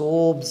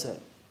absorbs it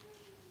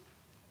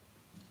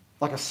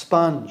like a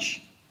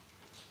sponge.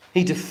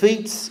 He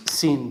defeats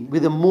sin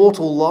with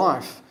immortal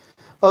life,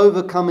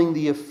 overcoming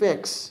the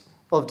effects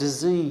of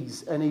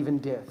disease and even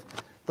death.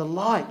 The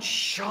light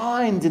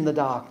shines in the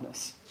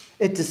darkness.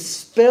 It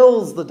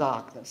dispels the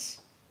darkness.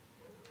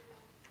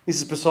 This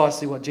is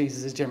precisely what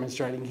Jesus is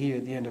demonstrating here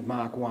at the end of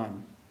Mark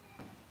 1.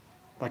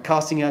 By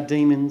casting out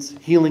demons,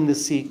 healing the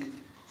sick,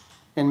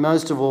 and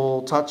most of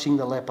all, touching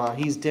the leper,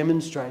 he's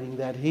demonstrating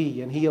that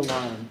he and he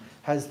alone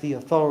has the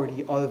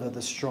authority over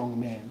the strong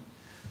man.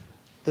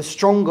 The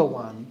stronger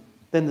one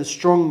than the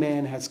strong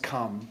man has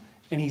come,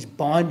 and he's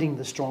binding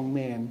the strong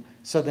man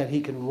so that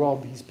he can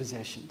rob his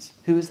possessions.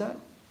 Who is that?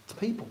 It's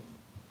people.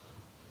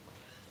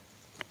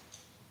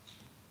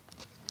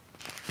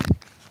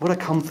 What a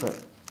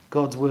comfort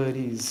God's word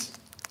is.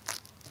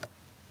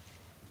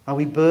 Are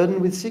we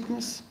burdened with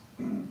sickness?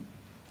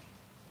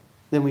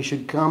 Then we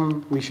should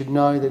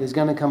know that there's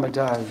going to come a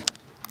day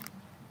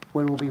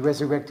when we'll be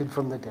resurrected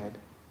from the dead.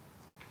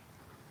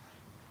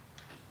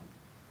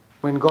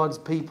 When God's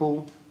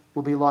people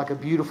will be like a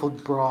beautiful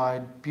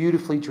bride,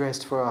 beautifully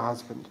dressed for her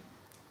husband.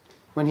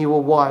 When he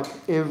will wipe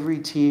every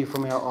tear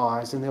from our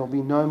eyes, and there will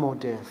be no more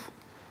death,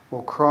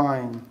 or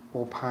crying,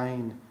 or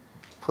pain,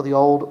 for the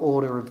old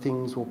order of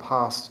things will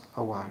pass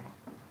away.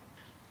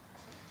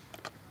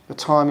 The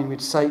time in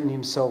which Satan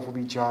himself will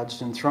be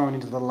judged and thrown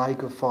into the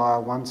lake of fire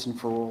once and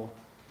for all,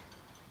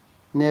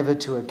 never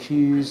to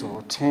accuse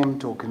or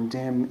tempt or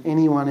condemn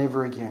anyone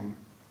ever again.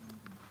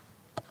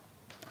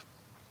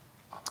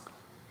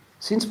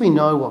 Since we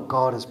know what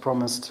God has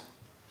promised,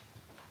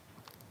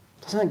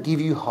 doesn't it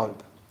give you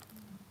hope?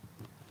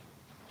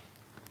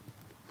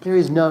 There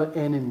is no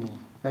enemy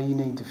that you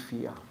need to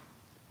fear.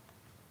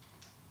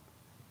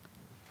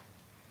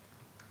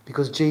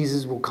 Because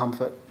Jesus will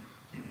comfort,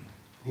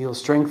 he'll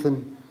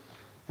strengthen,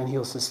 and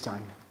he'll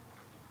sustain.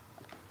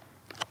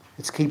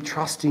 Let's keep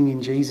trusting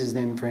in Jesus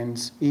then,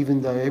 friends,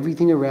 even though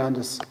everything around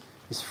us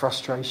is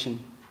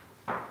frustration,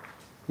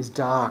 is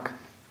dark.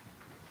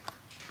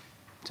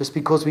 Just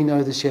because we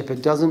know the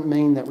shepherd doesn't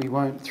mean that we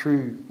won't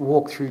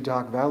walk through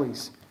dark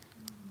valleys.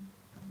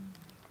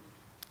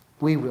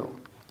 We will.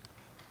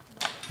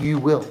 You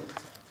will.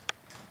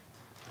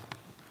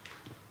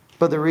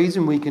 But the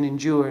reason we can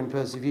endure and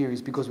persevere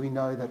is because we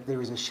know that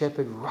there is a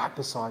shepherd right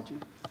beside you.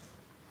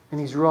 And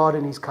his rod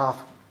and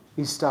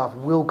his staff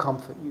will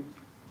comfort you.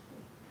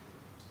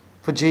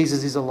 For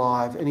Jesus is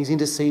alive and he's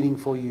interceding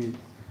for you.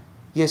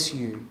 Yes,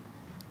 you,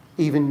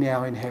 even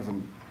now in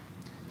heaven.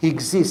 He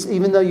exists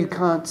even though you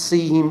can't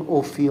see him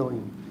or feel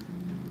him.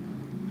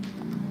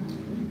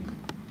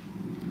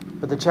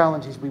 But the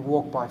challenge is we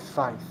walk by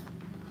faith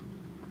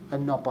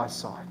and not by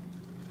sight.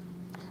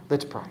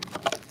 Let's pray.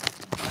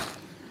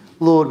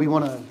 Lord, we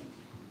want to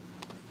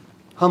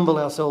humble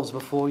ourselves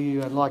before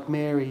you and, like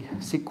Mary,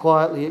 sit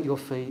quietly at your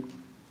feet,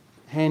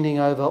 handing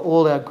over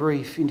all our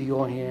grief into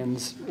your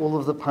hands, all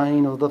of the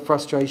pain or the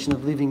frustration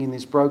of living in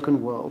this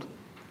broken world.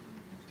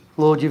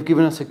 Lord, you've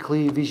given us a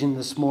clear vision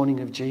this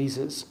morning of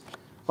Jesus,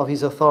 of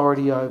his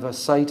authority over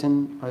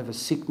Satan, over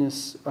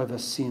sickness, over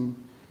sin.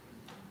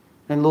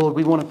 And Lord,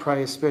 we want to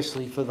pray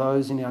especially for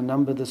those in our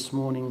number this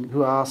morning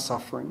who are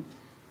suffering.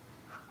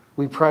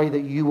 We pray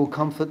that you will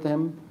comfort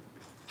them,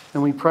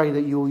 and we pray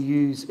that you'll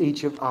use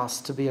each of us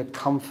to be a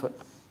comfort.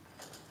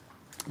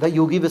 That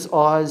you'll give us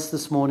eyes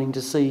this morning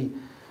to see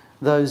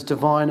those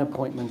divine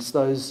appointments,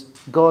 those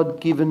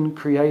God-given,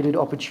 created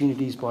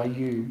opportunities by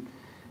you,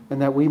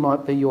 and that we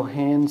might be your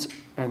hands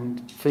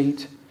and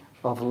feet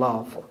of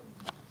love.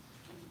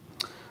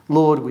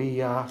 Lord,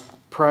 we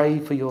pray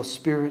for your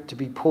Spirit to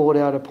be poured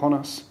out upon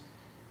us.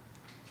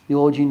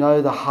 Lord, you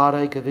know the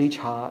heartache of each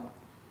heart,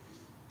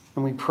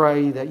 and we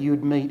pray that you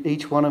would meet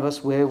each one of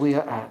us where we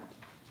are at,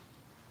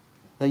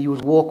 that you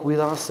would walk with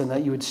us and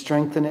that you would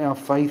strengthen our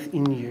faith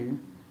in you.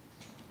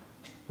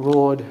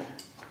 Lord,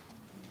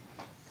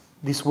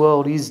 this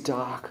world is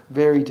dark,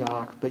 very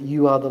dark, but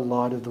you are the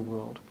light of the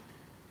world.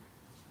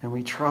 And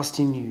we trust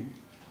in you.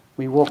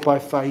 We walk by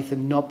faith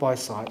and not by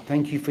sight.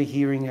 Thank you for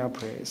hearing our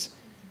prayers.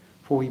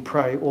 For we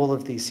pray all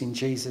of this in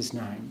Jesus'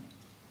 name.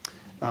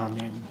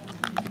 Amen.